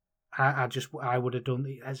would have done,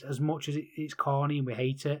 as much as it's corny and we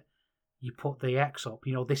hate it, you put the X up.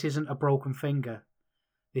 You know, this isn't a broken finger.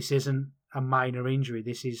 This isn't a minor injury.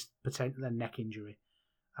 This is potentially a neck injury.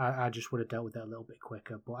 I just would have dealt with it a little bit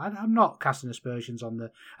quicker. But I'm not casting aspersions on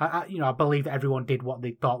I believe that everyone did what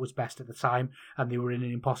they thought was best at the time, and they were in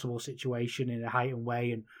an impossible situation in a heightened way,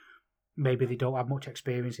 and maybe they don't have much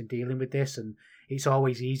experience in dealing with this, and it's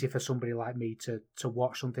always easy for somebody like me to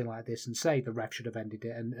watch something like this and say the ref should have ended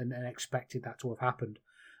it and expected that to have happened.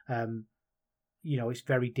 You know, it's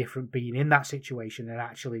very different being in that situation and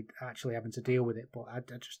actually having to deal with it, but I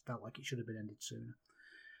just felt like it should have been ended sooner.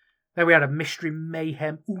 Then we had a Mystery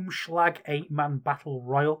Mayhem Umschlag 8-man Battle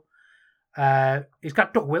Royal. He's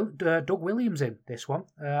got Doug Williams in this one.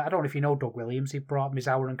 I don't know if you know Doug Williams. He brought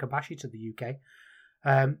Misawa and Kabashi to the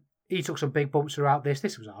UK. He took some big bumps throughout this.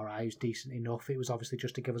 This was alright. It was decent enough. It was obviously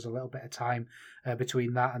just to give us a little bit of time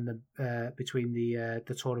between that and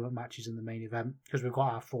the tournament matches and the main event, because we've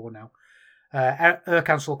got our 4 now.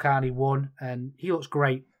 Erkan Sulkani won, and he looks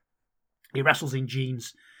great. He wrestles in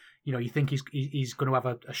jeans. You know, you think he's going to have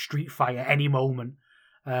a street fight at any moment.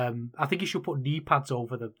 I think you should put knee pads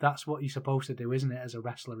over them. That's what you're supposed to do, isn't it, as a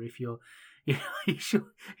wrestler? If you're if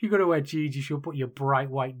you're going to wear jeans, you should put your bright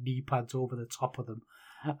white knee pads over the top of them.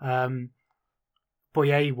 But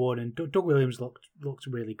yeah, he won, and Doug Williams looked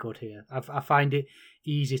really good here. I find it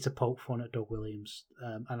easy to poke fun at Doug Williams,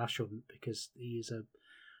 and I shouldn't, because he's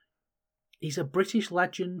a British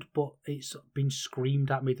legend, but it's been screamed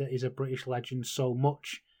at me that he's a British legend so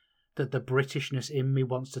much that the Britishness in me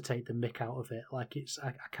wants to take the mick out of it. Like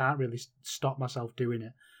I can't really stop myself doing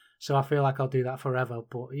it. So I feel like I'll do that forever.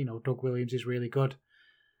 But, Doug Williams is really good.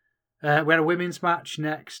 We had a women's match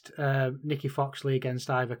next. Nikki Foxley against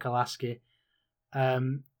Iva Kolaski.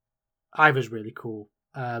 Iva's really cool.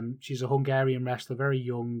 She's a Hungarian wrestler, very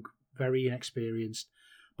young, very inexperienced.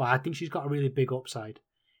 But I think she's got a really big upside.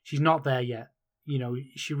 She's not there yet.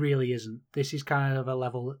 She really isn't. This is kind of the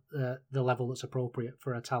level that's appropriate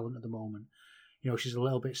for her talent at the moment. She's a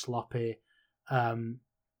little bit sloppy, but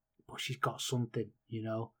she's got something,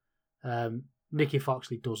 Nikki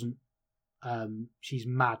Foxley doesn't. She's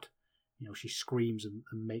mad. She screams and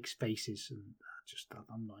makes faces, and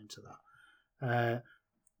I'm not into that.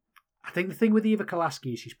 I think the thing with Iva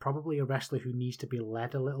Kolaski is she's probably a wrestler who needs to be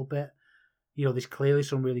led a little bit. There's clearly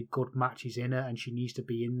some really good matches in her, and she needs to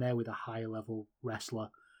be in there with a higher level wrestler.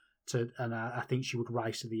 And I think she would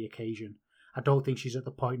rise to the occasion. I don't think she's at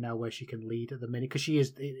the point now where she can lead at the minute, because she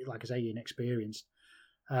is, like I say, inexperienced.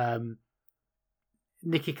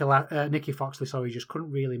 Nikki Foxley, just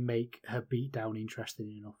couldn't really make her beatdown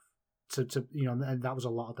interesting enough. And that was a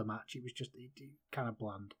lot of the match. It was just kind of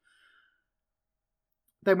bland.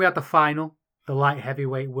 Then we had the final, the Light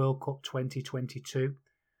Heavyweight World Cup 2022.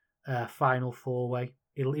 Final four-way.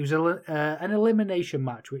 It was an elimination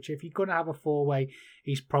match, which if you're going to have a four-way,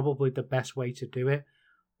 is probably the best way to do it.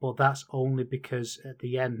 But that's only because at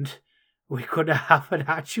the end, we couldn't have an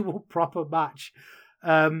actual proper match.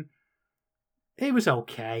 It was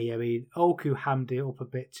okay. I mean, Oku hammed it up a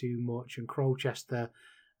bit too much, and Crowchester,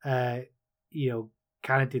 kind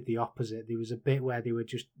of did the opposite. There was a bit where they were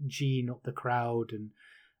just G'ing up the crowd, and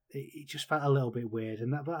it just felt a little bit weird,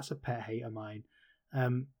 and that's a pet hate of mine.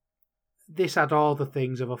 This had all the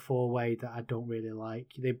things of a four-way that I don't really like.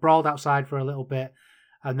 They brawled outside for a little bit,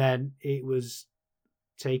 and then it was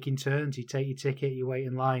taking turns. You take your ticket, you wait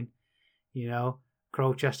in line.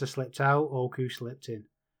 Crowchester slipped out, Oku slipped in.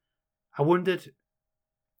 I wondered,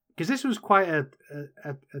 because this was quite a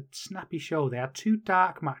snappy show. They had 2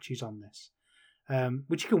 dark matches on this,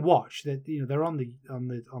 which you can watch. They're on the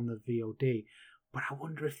VOD. But I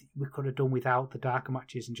wonder if we could have done without the darker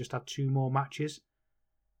matches and just had 2 more matches.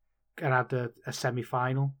 And had a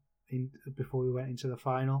semi-final before we went into the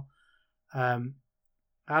final. I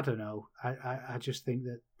don't know. I just think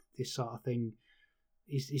that this sort of thing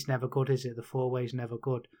is never good, is it? The four-way is never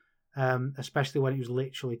good. Especially when it was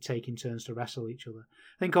literally taking turns to wrestle each other.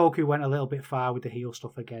 I think Oku went a little bit far with the heel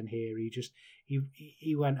stuff again here.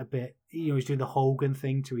 He went a bit, he was doing the Hogan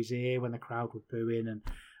thing to his ear when the crowd were booing, and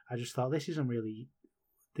I just thought, this isn't really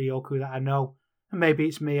the Oku that I know. And maybe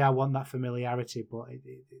it's me, I want that familiarity, but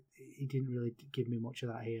he didn't really give me much of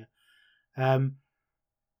that here.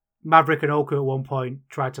 Maverick and Oku at one point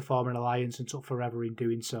tried to form an alliance and took forever in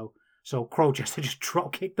doing so. So Crowchester just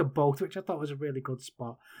drop kicked them both, which I thought was a really good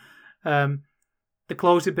spot. The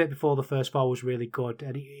closing bit before the first fall was really good,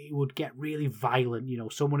 and it would get really violent.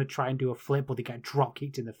 Someone would try and do a flip, but they get drop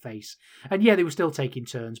kicked in the face. And yeah, they were still taking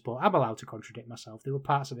turns, but I'm allowed to contradict myself. There were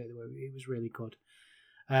parts of it that it was really good.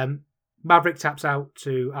 Maverick taps out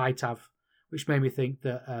to Itav, which made me think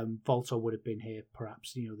that Volto would have been here,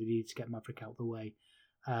 perhaps. They needed to get Maverick out of the way.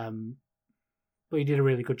 But he did a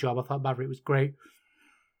really good job. I thought Maverick was great.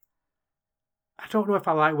 I don't know if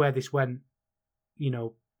I like where this went.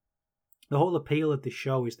 The whole appeal of this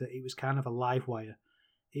show is that it was kind of a live wire.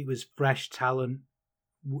 It was fresh talent,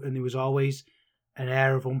 and there was always an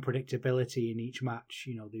air of unpredictability in each match.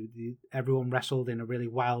 Everyone wrestled in a really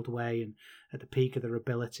wild way and at the peak of their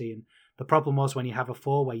ability. And the problem was, when you have a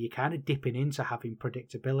four-way, you're kind of dipping into having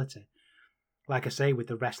predictability. Like I say, with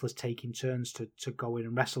the wrestlers taking turns to go in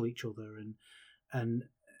and wrestle each other, and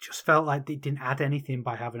just felt like they didn't add anything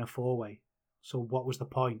by having a four-way. So what was the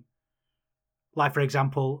point? Like, for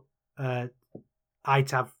example,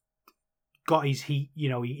 Itav got his heat.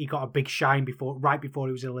 He got a big shine right before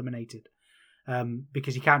he was eliminated.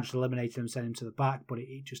 Because you can't just eliminate him and send him to the back, but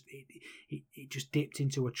it just dipped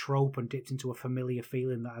into a trope and dipped into a familiar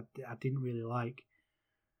feeling that I didn't really like.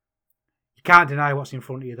 You can't deny what's in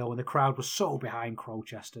front of you, though, and the crowd was so behind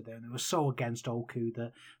Crowchester there, and they were so against Oku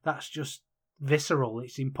that's just visceral.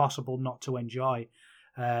 It's impossible not to enjoy,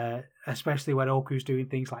 especially when Oku's doing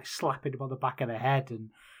things like slapping him on the back of the head, and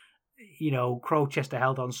Crowchester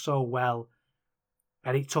held on so well,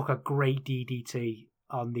 and it took a great DDT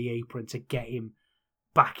on the apron to get him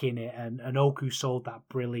back in it, and Oku sold that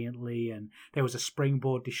brilliantly, and there was a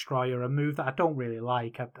springboard destroyer, a move that I don't really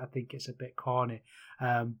like. I think it's a bit corny,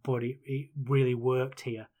 but it really worked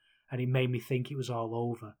here, and it made me think it was all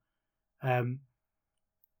over.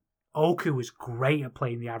 Oku was great at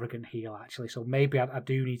playing the arrogant heel, actually, so maybe I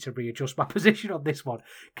do need to readjust my position on this one,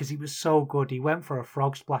 because he was so good. He went for a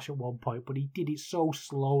frog splash at one point, but he did it so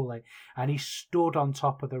slowly, and he stood on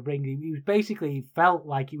top of the ring. He felt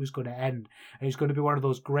like it was going to end, and it was going to be one of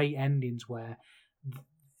those great endings where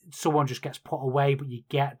someone just gets put away, but you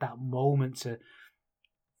get that moment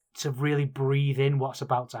to really breathe in what's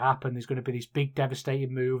about to happen. There's going to be this big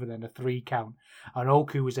devastating move and then a 3 count. And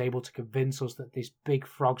Oku was able to convince us that this big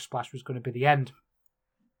frog splash was going to be the end.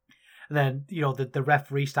 And then, the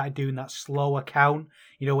referee started doing that slower count,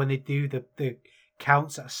 when they do the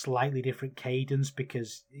counts at a slightly different cadence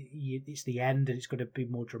because it's the end and it's going to be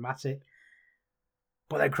more dramatic.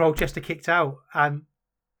 But then Crowchester kicked out. And,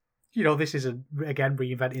 this is, again,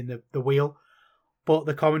 reinventing the wheel. But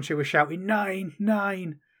the commentary was shouting, 9,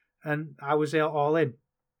 9. And I was all in.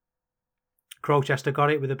 Crowchester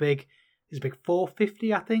got it with a big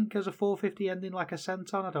 450, I think, as a 450 ending like a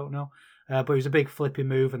senton, I don't know. But it was a big flipping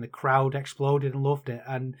move and the crowd exploded and loved it.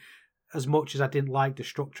 And as much as I didn't like the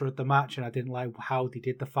structure of the match and I didn't like how they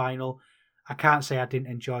did the final, I can't say I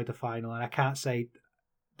didn't enjoy the final, and I can't say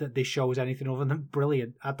that this show was anything other than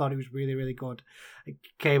brilliant. I thought it was really, really good. It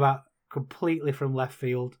came out completely from left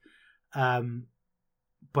field.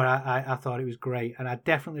 But I thought it was great, and I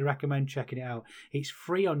definitely recommend checking it out. It's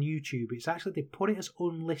free on YouTube. It's actually, they put it as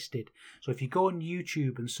unlisted. So if you go on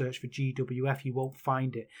YouTube and search for GWF, you won't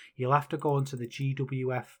find it. You'll have to go onto the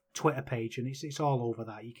GWF Twitter page, and it's all over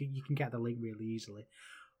that. You can get the link really easily.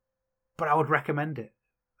 But I would recommend it.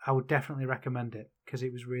 I would definitely recommend it, because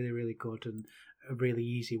it was really, really good and a really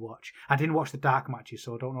easy watch. I didn't watch the dark matches,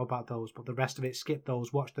 so I don't know about those, but the rest of it, skip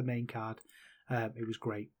those, watch the main card. It was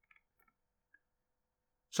great.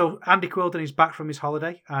 So Andy Quilden is back from his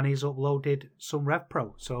holiday and he's uploaded some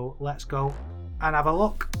RevPro. So let's go and have a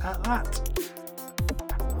look at that.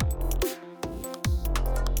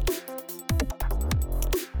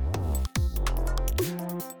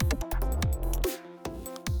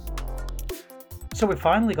 So we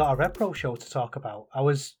finally got a RevPro show to talk about. I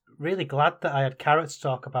was really glad that I had Carrot to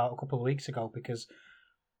talk about a couple of weeks ago, because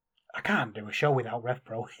I can't do a show without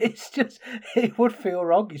RevPro. It would feel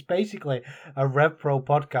wrong. It's basically a RevPro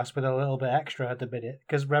podcast with a little bit extra at the minute,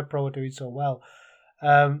 because RevPro are doing so well.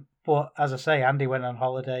 But as I say, Andy went on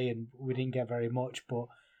holiday and we didn't get very much, but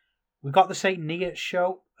we got the St. Neots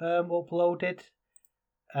show uploaded.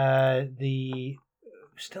 We've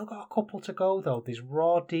still got a couple to go, though. There's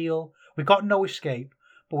Raw Deal. We got No Escape,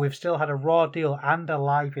 but we've still had a Raw Deal and a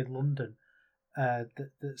Live in London that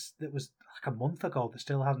was like a month ago that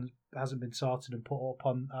still hasn't been sorted and put up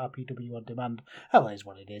on RPW On Demand. Well, it is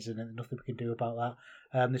what it is, and there's nothing we can do about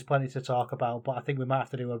that. There's plenty to talk about, but I think we might have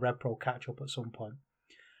to do a RevPro catch-up at some point.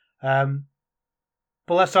 But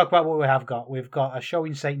let's talk about what we have got. We've got a show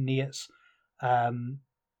in St. Neots.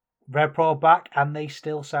 RevPro back, and they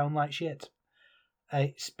still sound like shit.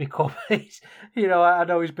 It's become, I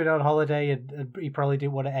know he's been on holiday and he probably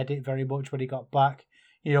didn't want to edit very much when he got back.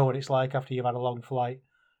 You know what it's like after you've had a long flight.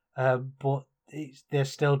 But they're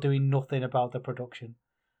still doing nothing about the production.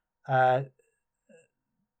 GWF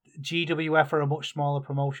are a much smaller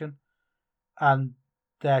promotion, and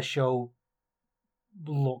their show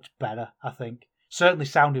looked better, I think. Certainly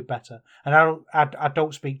sounded better. And I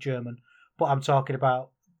don't speak German, but I'm talking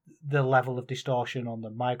about the level of distortion on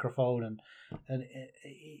the microphone, and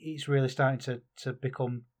it's really starting to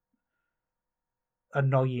become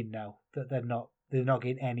annoying now that they're not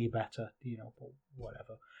getting any better, but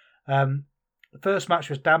whatever. The first match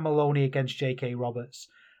was Dan Maloney against J.K. Roberts.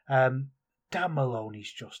 Dan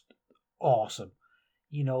Maloney's just awesome.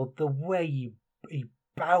 The way he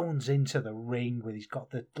bounds into the ring he's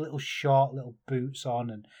got the short little boots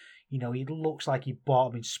on, and he looks like he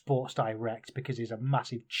bought them in Sports Direct because he's a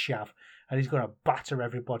massive chav and he's going to batter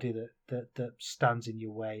everybody that stands in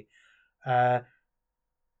your way. And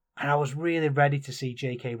I was really ready to see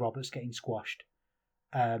J.K. Roberts getting squashed.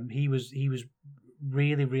 He was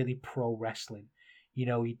really, really pro wrestling.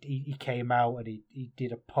 He came out and he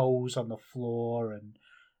did a pose on the floor and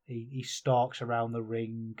he stalks around the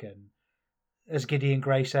ring. And as Gideon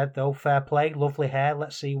Gray said, though, fair play, lovely hair.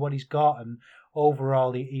 Let's see what he's got. And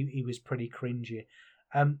overall, he was pretty cringy.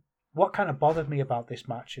 What kind of bothered me about this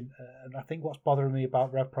match, and I think what's bothering me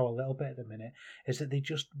about RevPro a little bit at the minute, is that they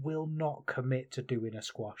just will not commit to doing a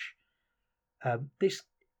squash. This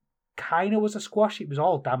kind of was a squash. It was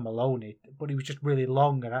all Dan Maloney, but it was just really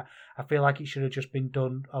long, and I feel like it should have just been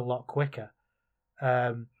done a lot quicker.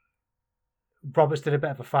 Roberts did a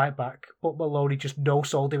bit of a fight back, but Maloney just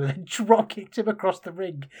no-sold him and then drop kicked him across the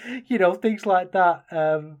ring. Things like that.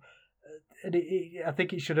 And I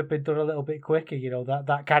think it should have been done a little bit quicker.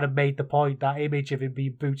 That kind of made the point. That image of him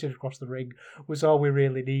being booted across the ring was all we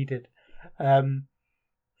really needed.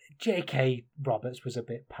 J.K. Roberts was a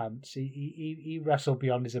bit pants. He wrestled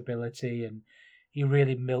beyond his ability, and he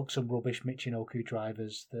really milked some rubbish Michinoku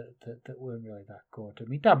drivers that weren't really that good. I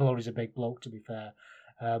mean, Dan Maloney's a big bloke, to be fair,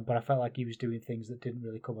 but I felt like he was doing things that didn't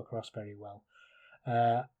really come across very well.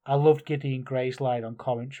 I loved Gideon Gray's line on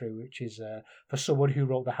commentary, which is, for someone who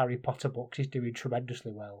wrote the Harry Potter books, he's doing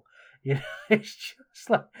tremendously well. It's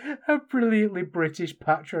just like a brilliantly British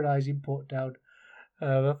patronising put down.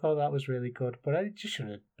 I thought that was really good, but it just should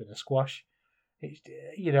have been a squash.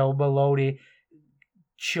 Maloney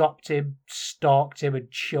chopped him, stalked him, and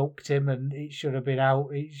choked him, and it should have been out.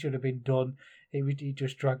 It should have been done. It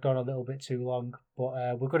just dragged on a little bit too long.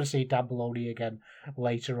 But we're going to see Dan Maloney again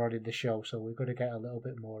later on in the show, so we're going to get a little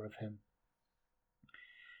bit more of him.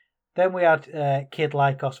 Then we had Kid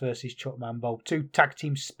Lykos versus Chuck Mambo, 2 tag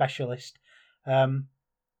team specialists.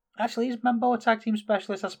 Actually, is Mambo a tag team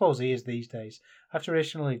specialist? I suppose he is these days. I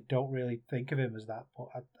traditionally don't really think of him as that, but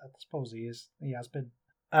I suppose he is. He has been.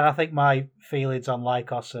 And I think my feelings on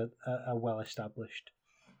Lykos are well established.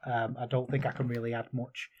 I don't think I can really add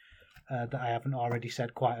much that I haven't already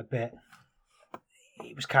said quite a bit.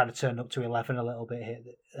 It was kind of turned up to 11 a little bit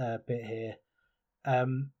here. I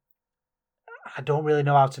don't really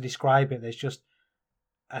know how to describe it. There's just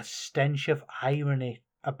a stench of irony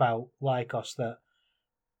about Lykos that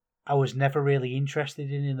I was never really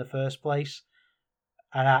interested in the first place.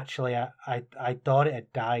 And actually, I thought it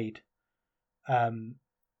had died. I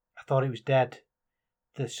thought it was dead.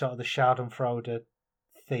 The sort of the Schadenfreude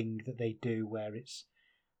thing that they do, where it's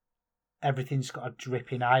everything's got a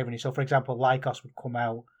dripping irony. So, for example, Lykos would come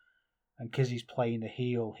out, and because he's playing the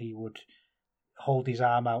heel, he would hold his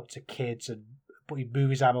arm out to kids, but he'd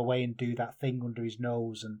move his arm away and do that thing under his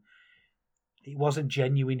nose, and it wasn't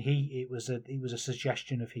genuine heat. It was a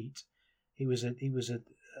suggestion of heat. It was an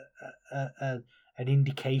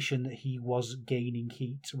indication that he was gaining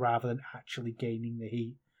heat rather than actually gaining the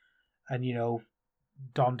heat. And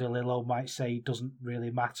Don DeLillo might say it doesn't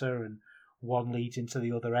really matter, and one leads into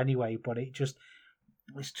the other anyway. But it's just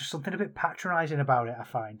something a bit patronising about it. I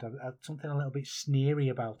find something a little bit sneery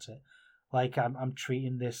about it. Like I'm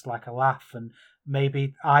treating this like a laugh, and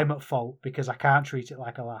maybe I'm at fault because I can't treat it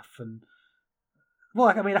like a laugh. And well,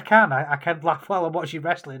 I mean, I can laugh while I'm watching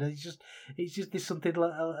wrestling. It's just there's something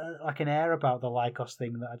like an air about the Lykos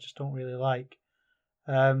thing that I just don't really like.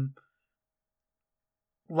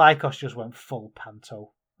 Lykos just went full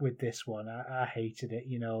panto with this one. I hated it,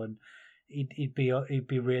 and he'd be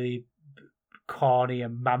really corny,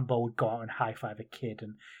 and Mambo would go out and high five a kid,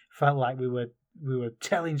 and felt like we were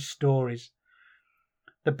telling stories.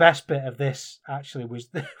 The best bit of this actually was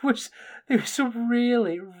there was some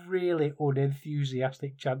really, really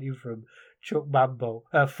unenthusiastic chanting from Chuck Mambo,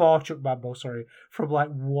 from like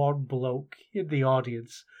one bloke in the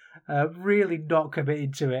audience, really not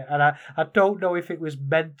committing to it. And I don't know if it was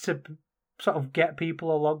meant to sort of get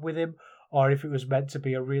people along with him, or if it was meant to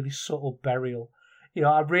be a really subtle burial.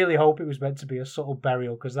 I really hope it was meant to be a subtle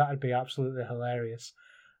burial, because that would be absolutely hilarious.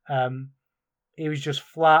 It was just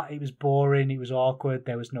flat. It was boring. It was awkward.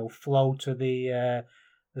 There was no flow to the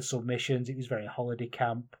submissions. It was very holiday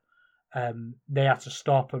camp. They had to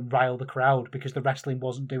stop and rile the crowd because the wrestling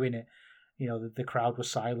wasn't doing it. The crowd was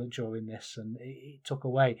silent during this, and it took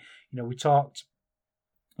away. We talked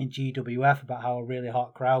in GWF about how a really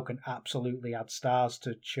hot crowd can absolutely add stars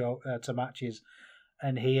to matches,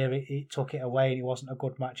 and here it took it away, and it wasn't a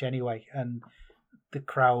good match anyway. And the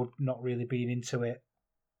crowd not really being into it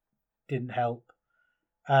didn't help.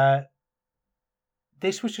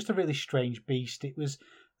 This was just a really strange beast. It was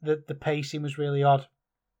the pacing was really odd.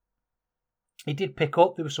 It did pick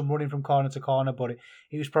up. There was some running from corner to corner, but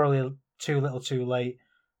it was probably too little too late,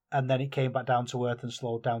 and then it came back down to earth and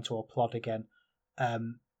slowed down to a plod again.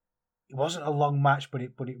 It wasn't a long match, but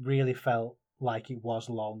it really felt like it was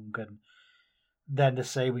long. And then to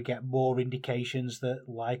say we get more indications that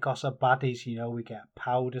Lykos are baddies. We get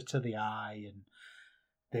powder to the eye, and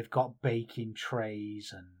they've got baking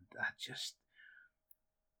trays, and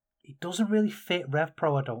it doesn't really fit Rev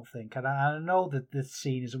Pro, I don't think. And I know that the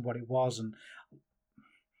scene isn't what it was, and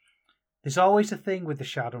there's always a thing with the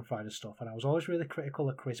Schadenfreude stuff, and I was always really critical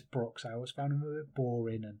of Chris Brooks. I always found him a bit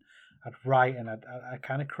boring, and I'd write and I'd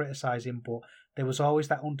kind of criticise him, but there was always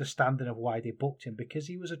that understanding of why they booked him, because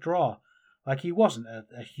he was a draw. Like, he wasn't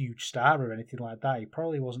a huge star or anything like that. He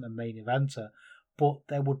probably wasn't a main eventer, but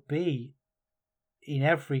there would be, in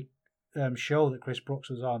every show that Chris Brooks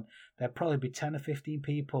was on, there'd probably be 10 or 15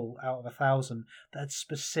 people out of 1,000 that had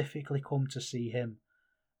specifically come to see him.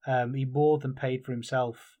 He more than paid for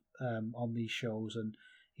himself on these shows, and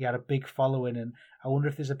he had a big following. And I wonder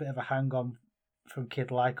if there's a bit of a hang-on from Kid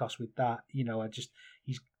Lycos with that. You know,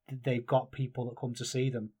 they've got people that come to see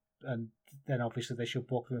them, and then obviously they should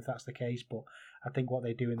book them if that's the case. But I think what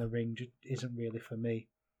they do in the ring isn't really for me.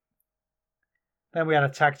 Then we had a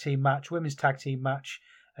tag team match, women's tag team match.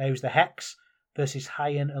 It was the Hex versus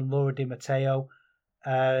Hyan and Laura Di Matteo.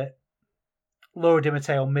 Laura Di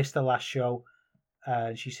Matteo missed the last show.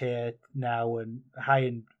 She's here now, and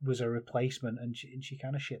Hyan was a replacement, and she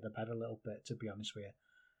kind of shit the bed a little bit, to be honest with you.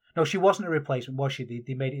 No, she wasn't a replacement, was she?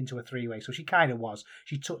 They made it into a three-way, so she kind of was.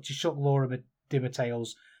 She took Laura Di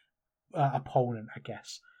Matteo's opponent, I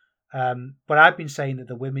guess. But I've been saying that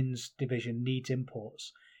the women's division needs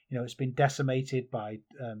imports. You know, it's been decimated by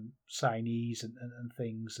signees and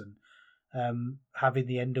things, and having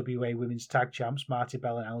the NWA Women's Tag Champs, Marty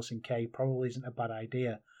Bell and Allysin Kay, probably isn't a bad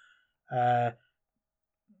idea.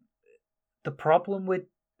 The problem with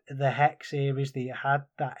the Hex here is they had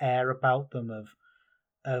that air about them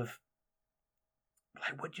of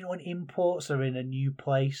like, what do you know, when imports are in a new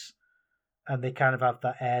place and they kind of have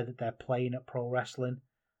that air that they're playing at pro wrestling.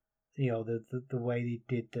 You know, the way they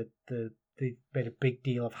did they made a big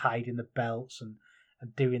deal of hiding the belts and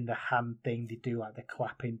doing the hand thing. They do like the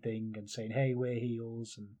clapping thing and saying, "Hey, we're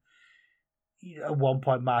heels." And you know, at one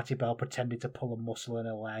point, Marty Bell pretended to pull a muscle in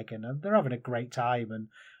her leg, and they're having a great time and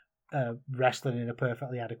wrestling in a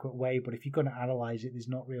perfectly adequate way. But if you're going to analyze it, there's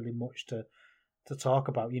not really much to talk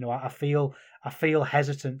about. You know, I feel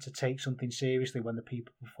hesitant to take something seriously when the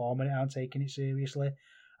people performing it aren't taking it seriously.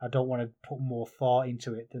 I don't want to put more thought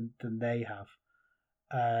into it than they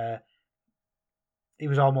have. It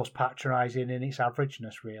was almost patronising in its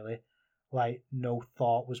averageness, really. Like, no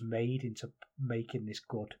thought was made into making this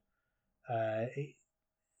good. It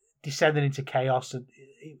descended into chaos, and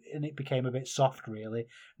it became a bit soft, really.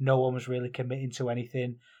 No one was really committing to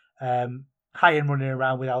anything. Hyan running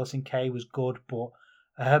around with Allysin Kay was good, but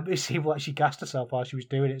it seemed like she gassed herself while she was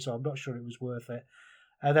doing it, so I'm not sure it was worth it.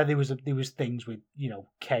 And then there was things with, you know,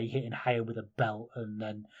 Kay hitting Hyan with a belt and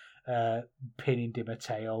then pinning Di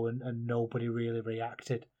Matteo, and nobody really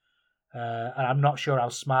reacted. And I'm not sure how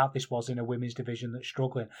smart this was in a women's division that's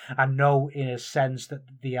struggling. I know in a sense that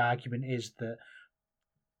the argument is that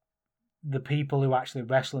the people who actually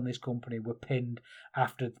wrestle in this company were pinned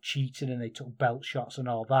after cheating and they took belt shots and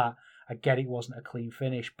all that. I get it wasn't a clean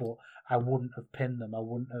finish, but I wouldn't have pinned them. I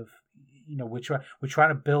wouldn't have, you know, we're trying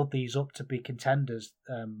to build these up to be contenders,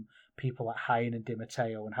 people like Hyan and Di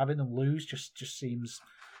Matteo, and having them lose just seems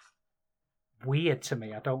weird to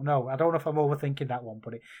me. I don't know if I'm overthinking that one,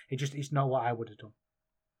 but it's not what I would have done.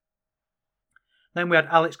 Then we had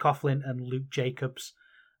Alex Coughlin and Luke Jacobs.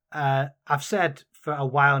 I've said for a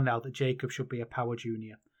while now that Jacobs should be a power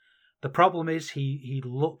junior. The problem is he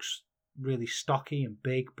looks really stocky and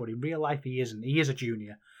big, but in real life he isn't. He is a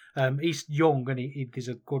junior. He's young, and there's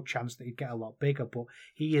a good chance that he'd get a lot bigger, but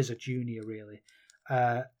he is a junior, really.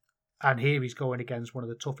 And here he's going against one of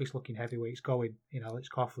the toughest looking heavyweights going in Alex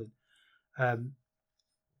Coughlin.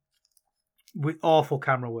 With awful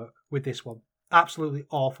camera work with this one. Absolutely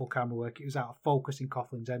awful camera work. It was out of focus in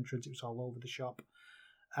Coughlin's entrance. It was all over the shop.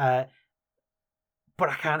 But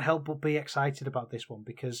I can't help but be excited about this one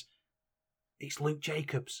because it's Luke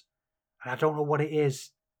Jacobs. And I don't know what it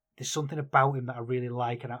is. There's something about him that I really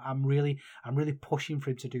like, and I'm really pushing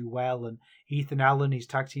for him to do well. And Ethan Allen, his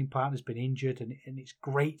tag team partner, has been injured, and it's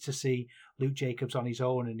great to see Luke Jacobs on his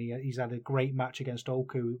own. And he's had a great match against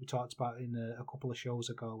Oku, we talked about in a couple of shows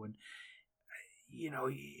ago. And you know,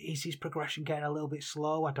 is his progression getting a little bit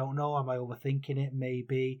slow? I don't know. Am I overthinking it?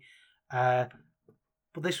 Maybe.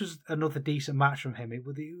 But this was another decent match from him.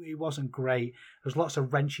 It wasn't great. There was lots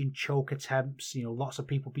of wrenching choke attempts, you know, lots of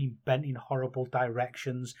people being bent in horrible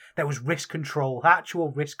directions. There was wrist control,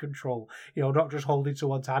 actual wrist control, you know, not just holding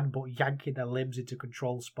someone's hand, but yanking their limbs into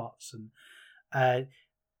control spots. And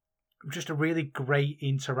just a really great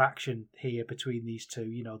interaction here between these two.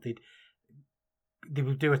 You know, they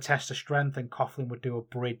would do a test of strength, and Coughlin would do a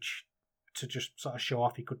bridge to just sort of show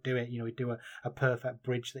off he could do it. You know, he'd do a perfect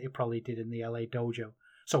bridge that he probably did in the LA dojo.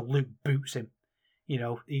 So Luke boots him. You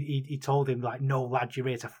know, he told him, like, no, lad, you're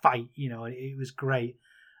here to fight. You know, it was great.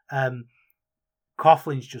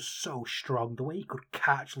 Coughlin's just so strong. The way he could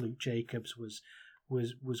catch Luke Jacobs was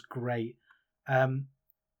great.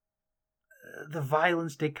 the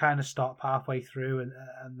violence did kind of stop halfway through, and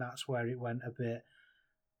that's where it went a bit.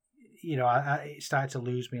 It started to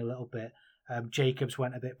lose me a little bit. Jacobs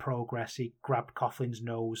went a bit progress. He grabbed Coughlin's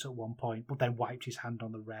nose at one point, but then wiped his hand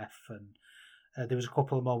on the ref. And there was a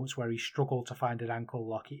couple of moments where he struggled to find an ankle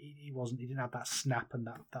lock. He didn't have that snap and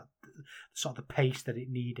that sort of the pace that it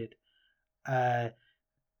needed. And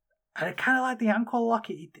I kind of like the ankle lock.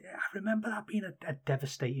 I remember that being a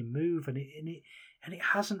devastating move, and it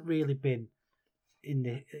hasn't really been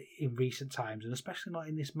in recent times, and especially not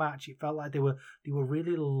in this match. It felt like they were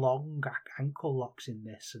really long ankle locks in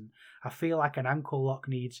this, and I feel like an ankle lock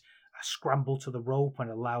needs a scramble to the rope and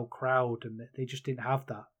a loud crowd, and they just didn't have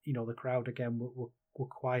that. The crowd again were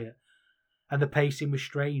quiet, and the pacing was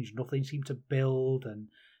strange. Nothing seemed to build, and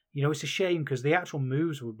it's a shame because the actual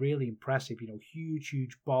moves were really impressive.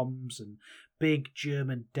 Huge bombs and big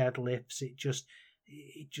German deadlifts. It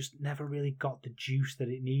just never really got the juice that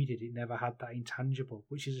it needed. It never had that intangible,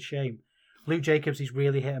 which is a shame. Luke Jacobs is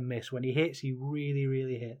really hit and miss. When he hits, he really,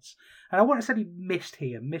 really hits. And I wouldn't have said he missed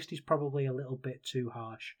here. Missed is probably a little bit too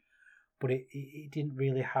harsh. But it didn't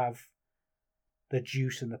really have the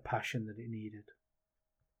juice and the passion that it needed.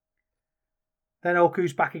 Then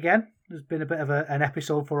Oku's back again. There's been a bit of an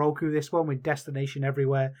episode for Oku, this one, with Destination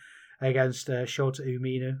Everywhere against Shota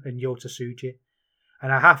Umino and Yota Tsuji.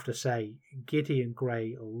 And I have to say, Gideon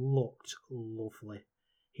Gray looked lovely.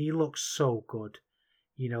 He looked so good.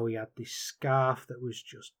 He had this scarf that was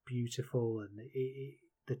just beautiful, and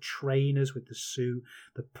the trainers with the suit,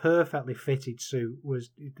 the perfectly fitted suit,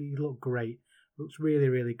 he looked great. Looks really,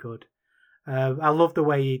 really good. I love the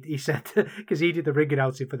way he said, because he did the ring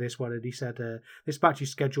announcing for this one, and he said, this match is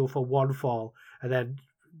scheduled for one fall, and then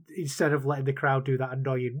instead of letting the crowd do that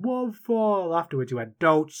annoying one fall afterwards, he went,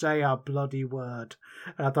 "Don't say a bloody word."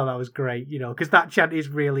 And I thought that was great, because that chant is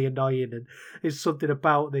really annoying, and it's something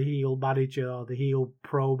about the heel manager or the heel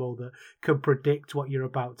promo that can predict what you're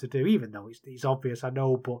about to do, even though it's obvious, I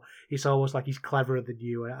know, but it's almost like he's cleverer than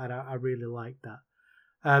you, and I really like that.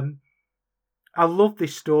 I love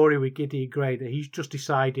this story with Gideon Gray, that he's just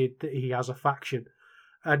decided that he has a faction,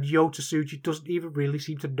 and Yota Tsuji doesn't even really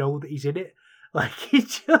seem to know that he's in it. Like,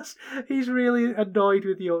 he's really annoyed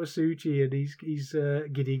with Yota Tsuji, and he's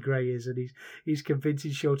Gideon Gray is, and he's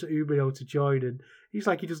convincing Shota Umino to join, and he's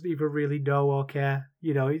like, he doesn't even really know or care.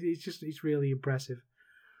 It's really impressive.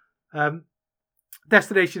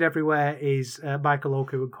 Destination Everywhere is Michael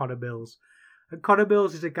Oku and Connor Mills. And Connor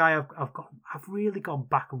Mills is a guy I've really gone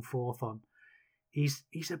back and forth on. He's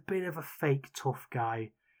a bit of a fake tough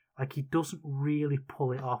guy. Like, he doesn't really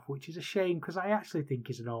pull it off, which is a shame, because I actually think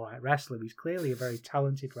he's an alright wrestler. He's clearly a very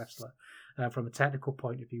talented wrestler from a technical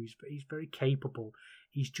point of view. He's very capable.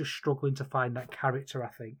 He's just struggling to find that character, I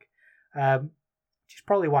think. Which is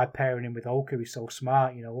probably why pairing him with Oku is so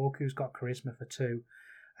smart. Oku's got charisma for two.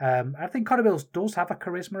 I think Connor Mills does have a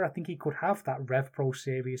charisma. I think he could have that Rev Pro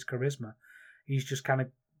Series charisma. He's just kind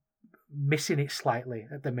of missing it slightly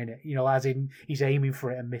at the minute, as in he's aiming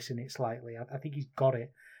for it and missing it slightly. I think he's got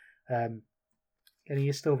it. And he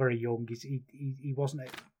is still very young. He wasn't.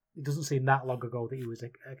 It doesn't seem that long ago that he was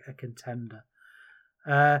a contender.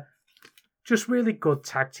 Just really good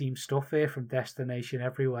tag team stuff here from Destination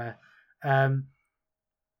Everywhere.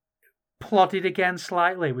 Plodded again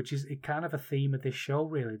slightly, which is kind of a theme of this show,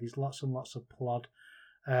 really. There's lots and lots of plod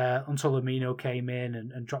until Amino came in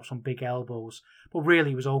and dropped some big elbows. But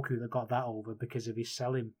really, it was Oku that got that over because of his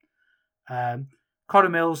selling. Connor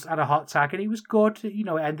Mills had a hot tag, and he was good. It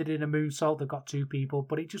ended in a moonsault that got two people,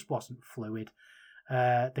 but it just wasn't fluid.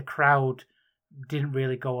 The crowd didn't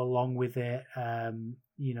really go along with it.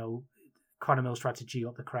 Connor Mills tried to G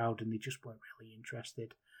up the crowd, and they just weren't really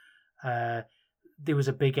interested. There was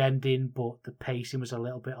a big ending, but the pacing was a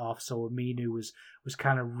little bit off, so Aminu was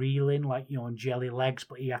kind of reeling, like, on jelly legs,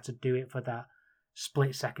 but he had to do it for that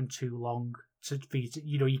split second too long. So,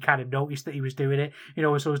 you kind of noticed that he was doing it. So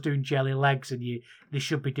I was doing jelly legs, and they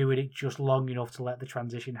should be doing it just long enough to let the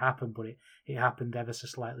transition happen, but it happened ever so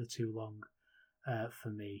slightly too long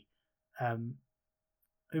for me.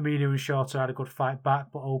 Umino and Shorter had a good fight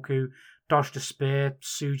back, but Oku dodged a spear.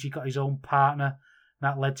 Tsuji got his own partner.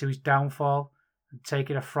 That led to his downfall,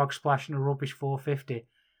 taking a frog splash and a rubbish 450.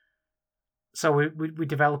 So we're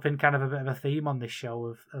developing kind of a bit of a theme on this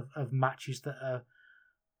show of matches that are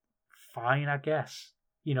fine, I guess.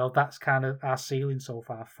 That's kind of our ceiling so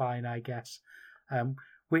far, fine, I guess.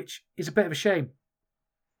 Which is a bit of a shame.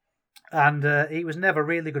 And he was never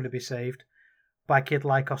really going to be saved by Kid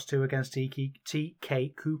Lycos 2 against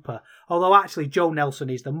TK Cooper. Although actually Joe Nelson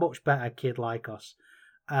is the much better Kid Lycos.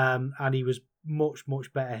 And he was much,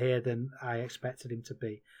 much better here than I expected him to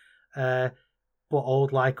be. But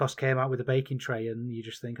old Lycos came out with a baking tray, and you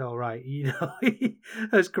just think, all right,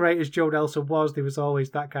 as great as Joe Nelson was, there was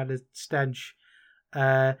always that kind of stench.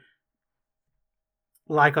 Lycos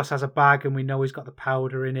has a bag, and we know he's got the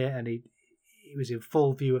powder in it, and he was in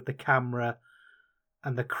full view of the camera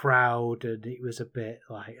and the crowd, and it was a bit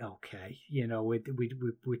like, okay,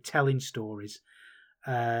 we're telling stories.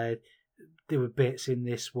 There were bits in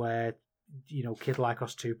this where, Kid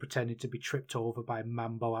Lycos 2 pretended to be tripped over by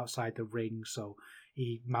Mambo outside the ring, so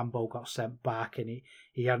Mambo got sent back, and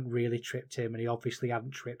he hadn't really tripped him, and he obviously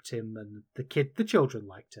hadn't tripped him, and the children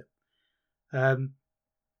liked it.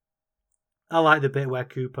 I like the bit where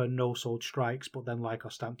Cooper no-sold strikes, but then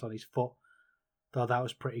Lycos stamped on his foot. Thought that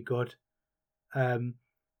was pretty good. I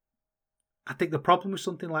think the problem with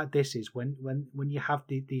something like this is when you have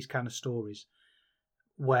these kind of stories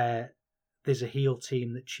where there's a heel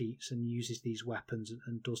team that cheats and uses these weapons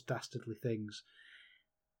and does dastardly things.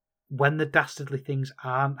 When the dastardly things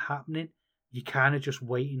aren't happening, you're kind of just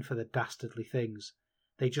waiting for the dastardly things.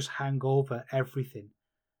 They just hang over everything.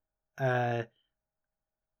 And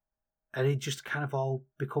it just kind of all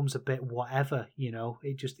becomes a bit whatever,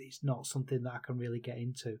 it's not something that I can really get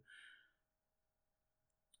into.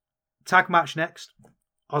 Tag match next.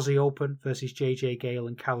 Aussie Open versus JJ Gale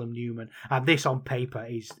and Callum Newman. And this on paper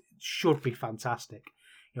should be fantastic.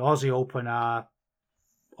 Aussie Open are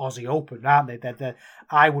Aussie Open, aren't they?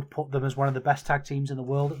 I would put them as one of the best tag teams in the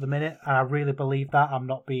world at the minute. And I really believe that. I'm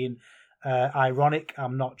not being ironic.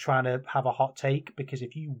 I'm not trying to have a hot take, because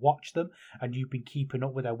if you watch them and you've been keeping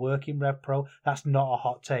up with their work in Rev Pro, that's not a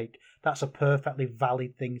hot take. That's a perfectly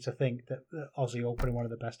valid thing to think, that Aussie Open are one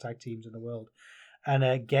of the best tag teams in the world.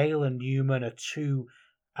 And Gale and Newman are two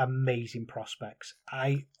amazing prospects.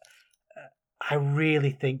 I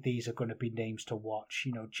really think these are going to be names to watch.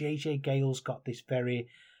 JJ Gale's got this very,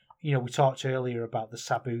 we talked earlier about the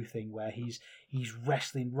Sabu thing, where he's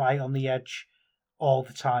wrestling right on the edge all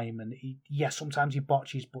the time, and sometimes he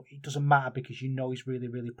botches, but it doesn't matter because he's really,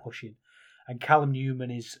 really pushing. And Callum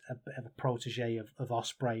Newman is a bit of a protege of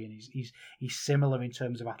Ospreay, and he's similar in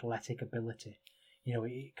terms of athletic ability.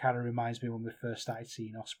 It kind of reminds me when we first started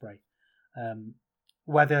seeing Ospreay.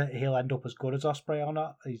 Whether he'll end up as good as Ospreay or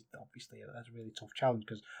not, he's obviously that's a really tough challenge,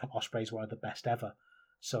 because Ospreay is one of the best ever.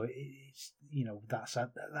 So it's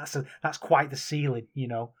that's quite the ceiling,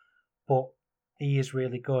 But he is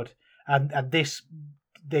really good. And this,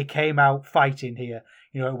 they came out fighting here.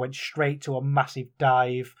 It went straight to a massive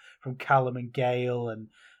dive from Callum and Gale, and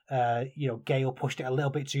Gale pushed it a little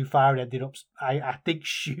bit too far and ended up, I think,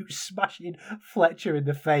 smashing Fletcher in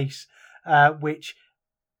the face, which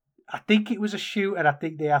I think it was a shoot, and I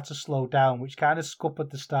think they had to slow down, which kind of scuppered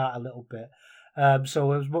the start a little bit.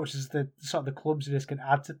 So as much as the sort of the clumsiness can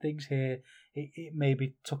add to things here, it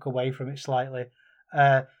maybe took away from it slightly.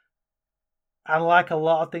 And like a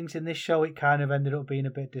lot of things in this show, it kind of ended up being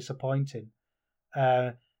a bit disappointing.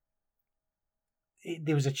 There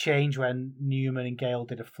was a change when Newman and Gale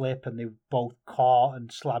did a flip, and they both caught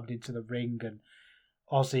and slammed into the ring, and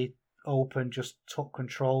Aussie Open just took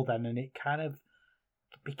control then, and it kind of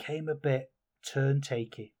became a bit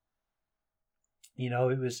turn-takey.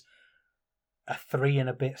 It was a 3 and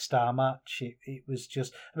a bit star match. It was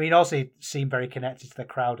just, Aussie seemed very connected to the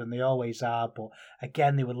crowd, and they always are, but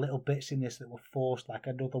again, there were little bits in this that were forced, like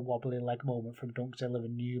another wobbly leg moment from Dunkzilla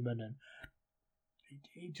and Newman, and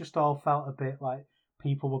it just all felt a bit like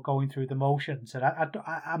people were going through the motions. And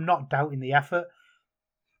I'm not doubting the effort.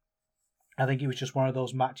 I think it was just one of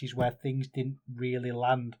those matches where things didn't really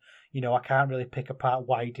land. I can't really pick apart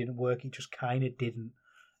why it didn't work. It just kind of didn't.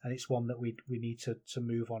 And it's one that we need to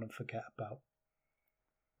move on and forget about.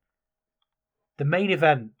 The main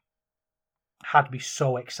event had me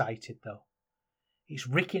so excited, though. It's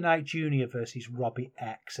Ricky Knight Jr. versus Robbie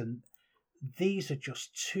X, and these are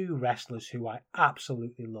just two wrestlers who I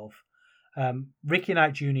absolutely love. Ricky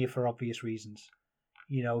Knight Jr. for obvious reasons.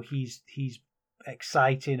 He's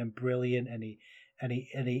exciting and brilliant, and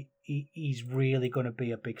he's really going to be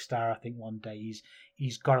a big star, I think, one day.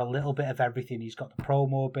 He's got a little bit of everything. He's got the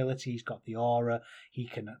promo ability, he's got the aura, he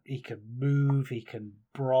can move, he can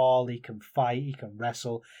brawl, he can fight, he can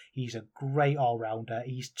wrestle. He's a great all-rounder.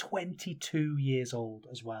 He's 22 years old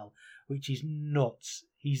as well, which is nuts.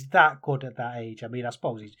 He's that good at that age. I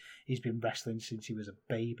suppose he's been wrestling since he was a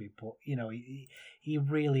baby, but he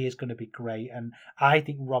really is going to be great. And I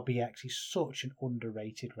think Robbie X is such an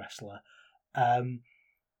underrated wrestler. I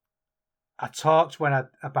talked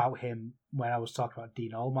about him when I was talking about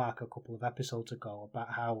Dean Allmark a couple of episodes ago,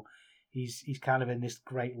 about how he's kind of in this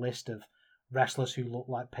great list of wrestlers who look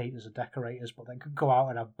like painters and decorators, but then can go out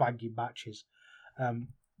and have banging matches.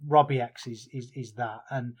 Robbie X is that.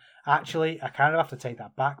 And actually, I kind of have to take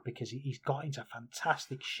that back because he's got into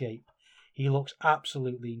fantastic shape. He looks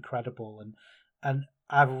absolutely incredible, and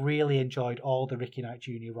I've really enjoyed all the Ricky Knight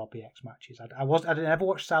Jr. Robbie X matches. I didn't ever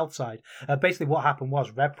watch Southside. Basically, what happened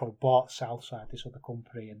was RevPro bought Southside, this other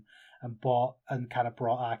company, and bought and kind of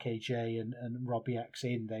brought RKJ and Robbie X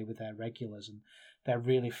in. They were their regulars, and they're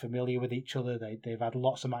really familiar with each other. They've had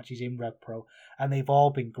lots of matches in RevPro, and they've all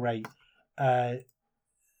been great.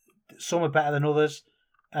 Some are better than others,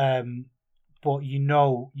 but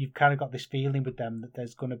you've kind of got this feeling with them that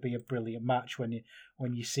there's going to be a brilliant match when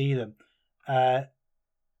you see them.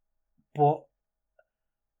 But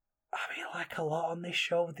I mean, like a lot on this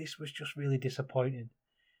show, this was just really disappointing.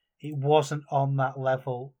 It wasn't on that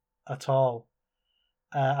level at all.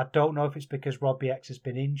 I don't know if it's because Robbie X has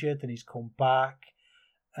been injured and he's come back,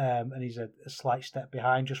 and he's a slight step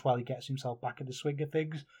behind just while he gets himself back in the swing of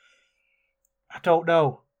things. I don't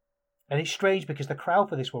know. And it's strange because the crowd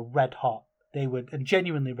for this were red hot. They were, and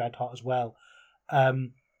genuinely red hot as well.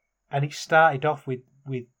 And it started off with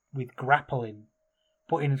grappling,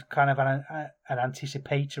 but in kind of an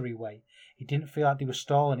anticipatory way. It didn't feel like they were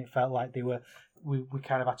stalling. It felt like we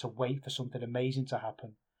kind of had to wait for something amazing to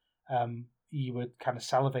happen. You were kind of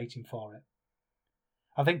salivating for it.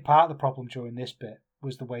 I think part of the problem during this bit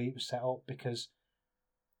was the way it was set up, because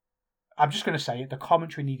I'm just going to say it, the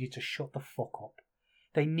commentary needed to shut the fuck up.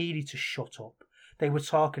 They needed to shut up. They were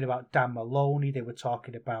talking about Dan Maloney. They were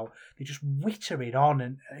talking about, they just wittering on,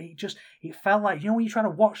 and it felt like, when you're trying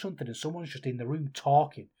to watch something and someone's just in the room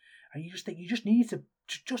talking, and you just think you just need to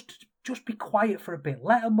just be quiet for a bit,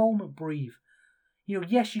 let a moment breathe.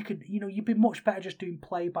 Yes, you could. You'd be much better just doing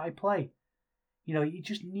play by play. You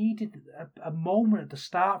just needed a moment at the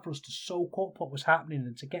start for us to soak up what was happening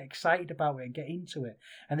and to get excited about it and get into it.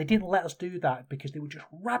 And they didn't let us do that because they were just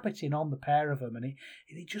rabbiting on the pair of them. And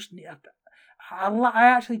it just... I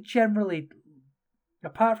actually generally,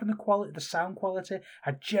 apart from the quality, the sound quality,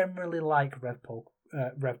 I generally like Rev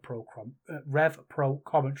Pro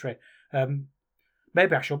commentary.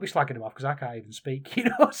 Maybe I should be slagging them off because I can't even speak,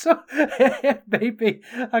 so maybe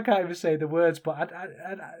I can't even say the words, but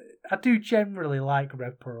I do generally like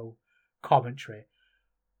Rev Pro commentary,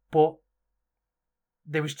 but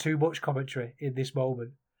there was too much commentary in this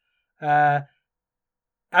moment. As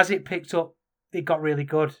it picked up, it got really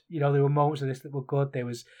good. There were moments of this that were good. There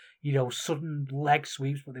was, sudden leg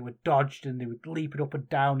sweeps, but they were dodged and they were leaping up and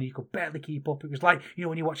down and you could barely keep up. It was like,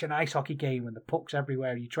 when you watch an ice hockey game and the puck's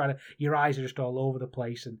everywhere and your eyes are just all over the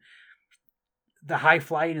place, and the high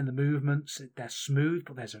flying and the movements, they're smooth,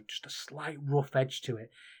 but there's just a slight rough edge to it.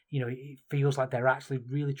 It feels like they're actually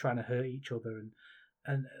really trying to hurt each other.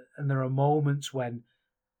 And there are moments when,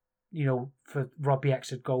 for Robbie X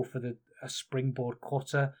to go for a springboard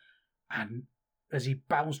cutter, and as he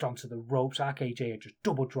bounced onto the ropes, RKJ had just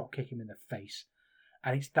double drop kick him in the face.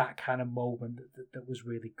 And it's that kind of moment that was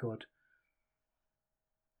really good.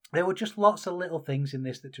 There were just lots of little things in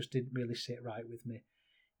this that just didn't really sit right with me.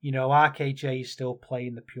 RKJ is still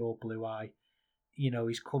playing the pure blue eye.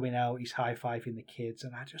 He's coming out, he's high-fiving the kids,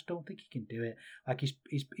 and I just don't think he can do it. Like,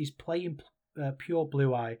 he's playing pure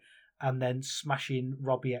blue eye and then smashing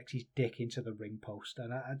Robbie X's dick into the ring post.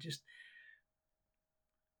 And I just...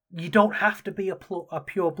 You don't have to be a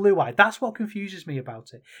pure blue eye. That's what confuses me about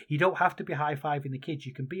it. You don't have to be high-fiving the kids.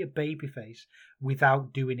 You can be a babyface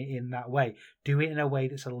without doing it in that way. Do it in a way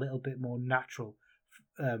that's a little bit more natural,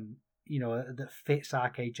 that fits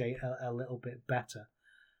RKJ a little bit better.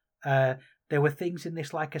 There were things in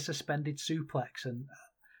this like a suspended suplex, and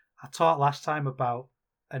I talked last time about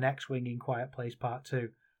an X-Wing in Quiet Place Part 2.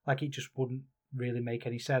 Like, it just wouldn't really make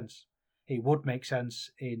any sense. It would make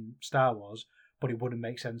sense in Star Wars, but it wouldn't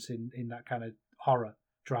make sense in that kind of horror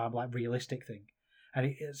drama, like realistic thing.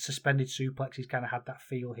 And suspended suplexes kind of had that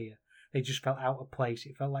feel here. They just felt out of place.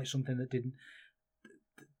 It felt like something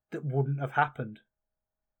that wouldn't have happened.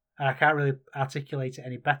 And I can't really articulate it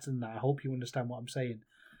any better than that. I hope you understand what I'm saying.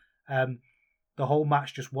 The whole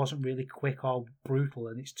match just wasn't really quick or brutal,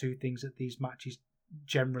 and it's two things that these matches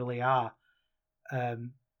generally are.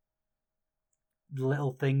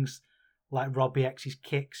 Little things like Robbie X's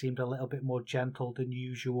kick seemed a little bit more gentle than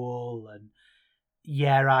usual, and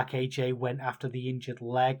RKJ went after the injured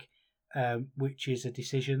leg, which is a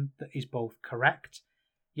decision that is both correct,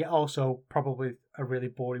 yet also probably a really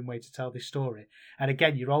boring way to tell this story. And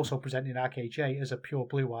again, you're also presenting RKJ as a pure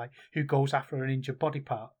blue eye who goes after an injured body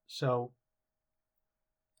part, so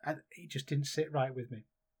it just didn't sit right with me.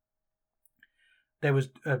 There was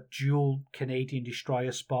a dual Canadian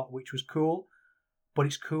Destroyer spot, which was cool, but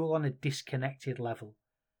it's cool on a disconnected level.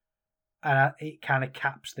 And it kind of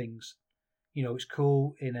caps things. You know, it's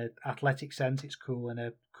cool in an athletic sense, it's cool in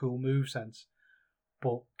a cool move sense,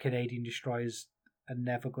 but Canadian Destroyers are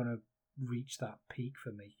never going to reach that peak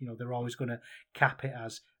for me. You know, they're always going to cap it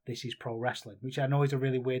as this is pro wrestling, which I know is a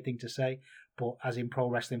really weird thing to say, but as in pro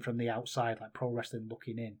wrestling from the outside, like pro wrestling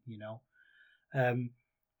looking in, you know.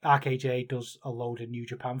 RKJ does a load of New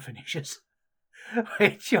Japan finishes,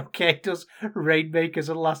 which, okay, does Rainmakers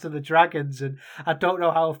and Last of the Dragons, and I don't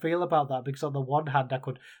know how I feel about that, because on the one hand I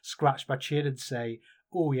could scratch my chin and say,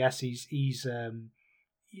 oh yes, he's he's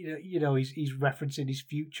referencing his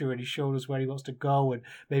future and he's showing us where he wants to go and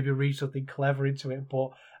maybe read something clever into it.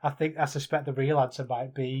 But I suspect the real answer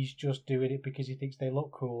might be he's just doing it because he thinks they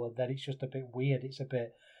look cool, and then it's just a bit weird. It's a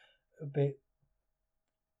bit.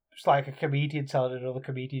 It's like a comedian telling another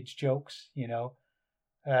comedian's jokes, you know.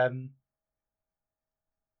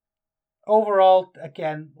 Overall,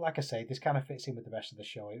 again, like I say, this kind of fits in with the rest of the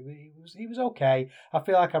show. It was okay. I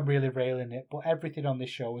feel like I'm really railing it, but everything on this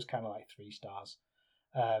show was kind of like 3 stars.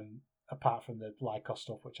 Apart from the Lycos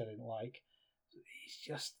stuff, which I didn't like. It's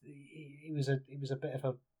just it was a bit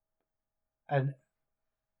of an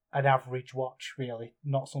average watch, really,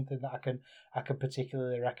 not something that I can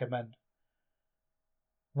particularly recommend.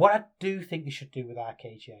 What I do think they should do with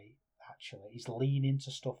RKJ actually is lean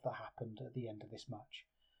into stuff that happened at the end of this match,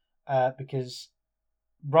 because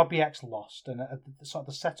Robbie X lost, and sort of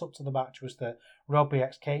the setup to the match was that Robbie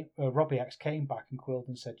X came back, and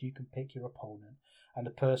Quildan said, "You can pick your opponent," and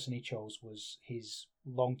the person he chose was his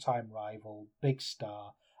longtime rival, big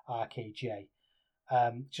star RKJ,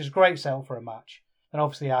 which is a great setup for a match. And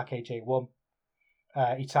obviously RKJ won.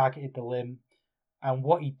 He targeted the limb, and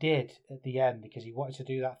what he did at the end, because he wanted to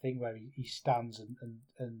do that thing where he stands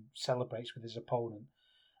and celebrates with his opponent,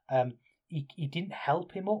 he didn't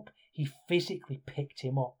help him up. He physically picked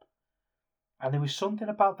him up. And there was something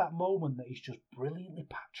about that moment that is just brilliantly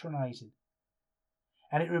patronising.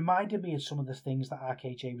 And it reminded me of some of the things that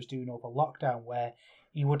RKJ was doing over lockdown, where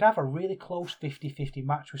he would have a really close 50-50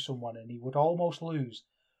 match with someone and he would almost lose.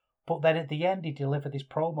 But then at the end, he'd deliver this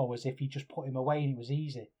promo as if he just put him away and it was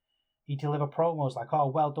easy. He'd deliver promos like, "Oh,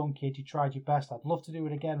 well done, kid, you tried your best. I'd love to do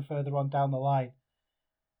it again further on down the line."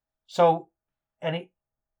 So, and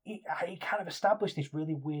he kind of established this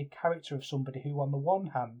really weird character of somebody who, on the one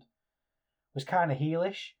hand, was kind of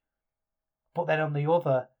heelish, but then on the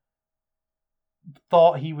other,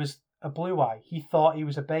 thought he was a blue eye. He thought he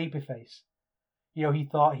was a babyface. You know, he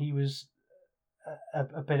thought he was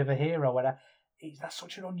a bit of a hero. And that's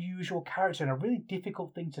such an unusual character and a really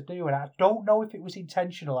difficult thing to do. And I don't know if it was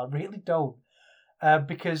intentional. I really don't.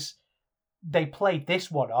 Because they played this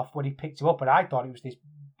one off when he picked him up, and I thought it was this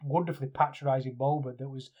wonderfully patronising moment that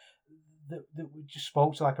just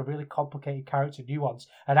spoke to like a really complicated character nuance.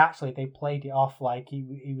 And actually, they played it off like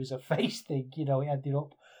he was a face thing. You know, it ended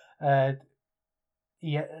up.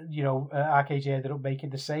 RKJ ended up making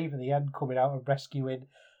the save at the end, coming out and rescuing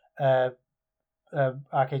RKJ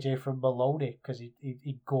from Maloney because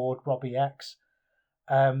he gored Robbie X.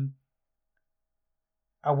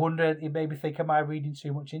 I wonder, it made me think, am I reading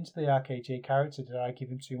too much into the RKJ character? Did I give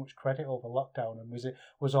him too much credit over lockdown? And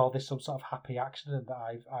was all this some sort of happy accident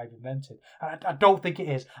that I've invented? And I don't think it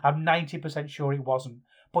is. I'm 90% sure it wasn't.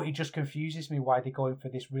 But it just confuses me why they're going for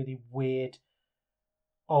this really weird,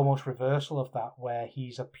 almost reversal of that, where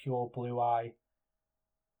he's a pure blue eye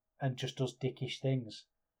and just does dickish things.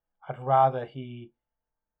 I'd rather he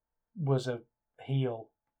was a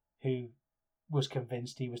heel who was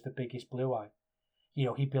convinced he was the biggest blue eye. You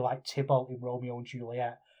know, he'd be like Tybalt in Romeo and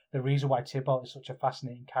Juliet. The reason why Tybalt is such a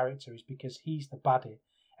fascinating character is because he's the baddie.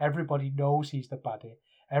 Everybody knows he's the baddie.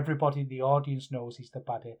 Everybody in the audience knows he's the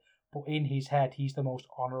baddie. But in his head, he's the most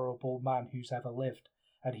honourable man who's ever lived.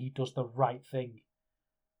 And he does the right thing.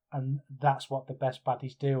 And that's what the best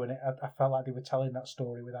baddies do. And I felt like they were telling that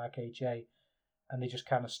story with RKJ. And they just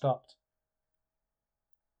kind of stopped.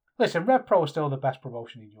 Listen, Rev Pro is still the best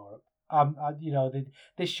promotion in Europe.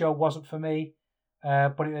 This show wasn't for me.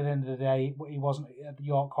 But at the end of the day, he wasn't at the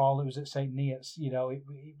York Hall. It was at St. Neots. You know, it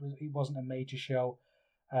wasn't a major show.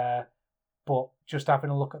 But just having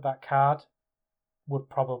a look at that card would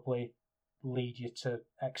probably lead you to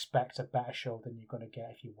expect a better show than you're going to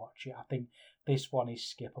get if you watch it. I think this one is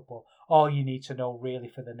skippable. All you need to know really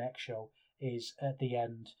for the next show is at the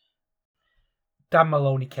end, Dan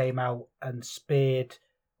Maloney came out and speared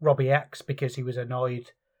Robbie X because he was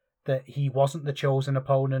annoyed that he wasn't the chosen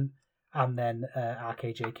opponent. And then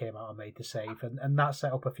RKJ came out and made the save. And that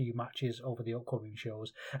set up a few matches over the upcoming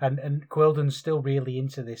shows. And Quilden's still really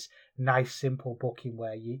into this nice, simple booking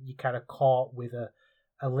where you kind of caught with a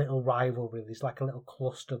little rivalry. There's like a little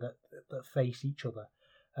cluster that face each other.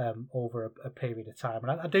 over a period of time.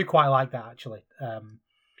 And I do quite like that, actually.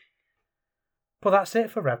 But that's it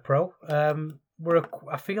for RevPro.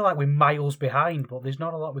 I feel like we're miles behind, but there's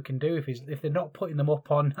not a lot we can do if they're not putting them up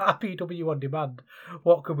on RPW on demand.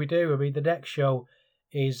 What could we do? I mean, the next show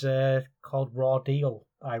is called Raw Deal,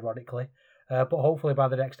 ironically, but hopefully by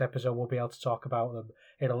the next episode we'll be able to talk about them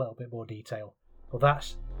in a little bit more detail. But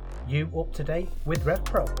that's you up to date with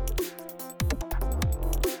RevPro.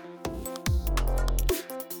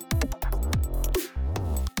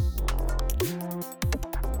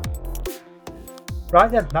 Right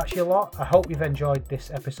then, that's your lot. I hope you've enjoyed this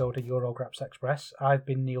episode of Eurograps Express. I've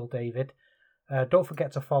been Neil David. Don't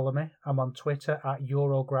forget to follow me. I'm on Twitter at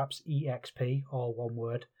EurograpsEXP, all one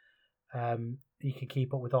word. You can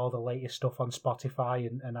keep up with all the latest stuff on Spotify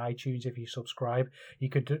and iTunes if you subscribe. You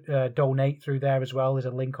could donate through there as well. There's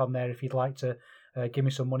a link on there if you'd like to give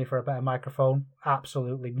me some money for a better microphone.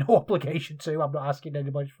 Absolutely no obligation to. I'm not asking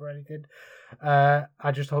anybody for anything.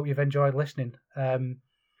 I just hope you've enjoyed listening.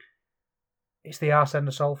 It's the arse end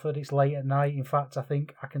of Salford. It's late at night. In fact, I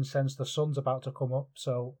think I can sense the sun's about to come up,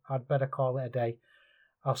 so I'd better call it a day.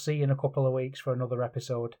 I'll see you in a couple of weeks for another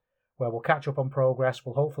episode where we'll catch up on progress.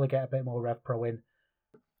 We'll hopefully get a bit more RevPro in,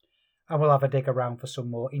 and we'll have a dig around for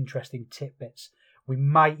some more interesting tidbits. We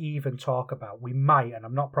might even talk about, and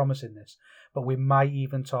I'm not promising this, but we might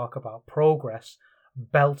even talk about progress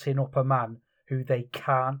belting up a man who they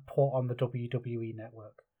can't put on the WWE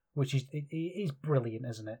network, which is brilliant,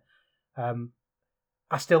 isn't it?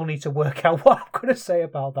 I still need to work out what I'm going to say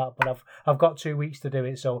about that, but I've got 2 weeks to do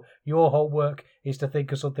it. So your homework is to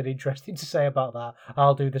think of something interesting to say about that.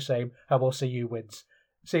 I'll do the same, and we'll see who wins.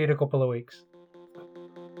 See you in a couple of weeks.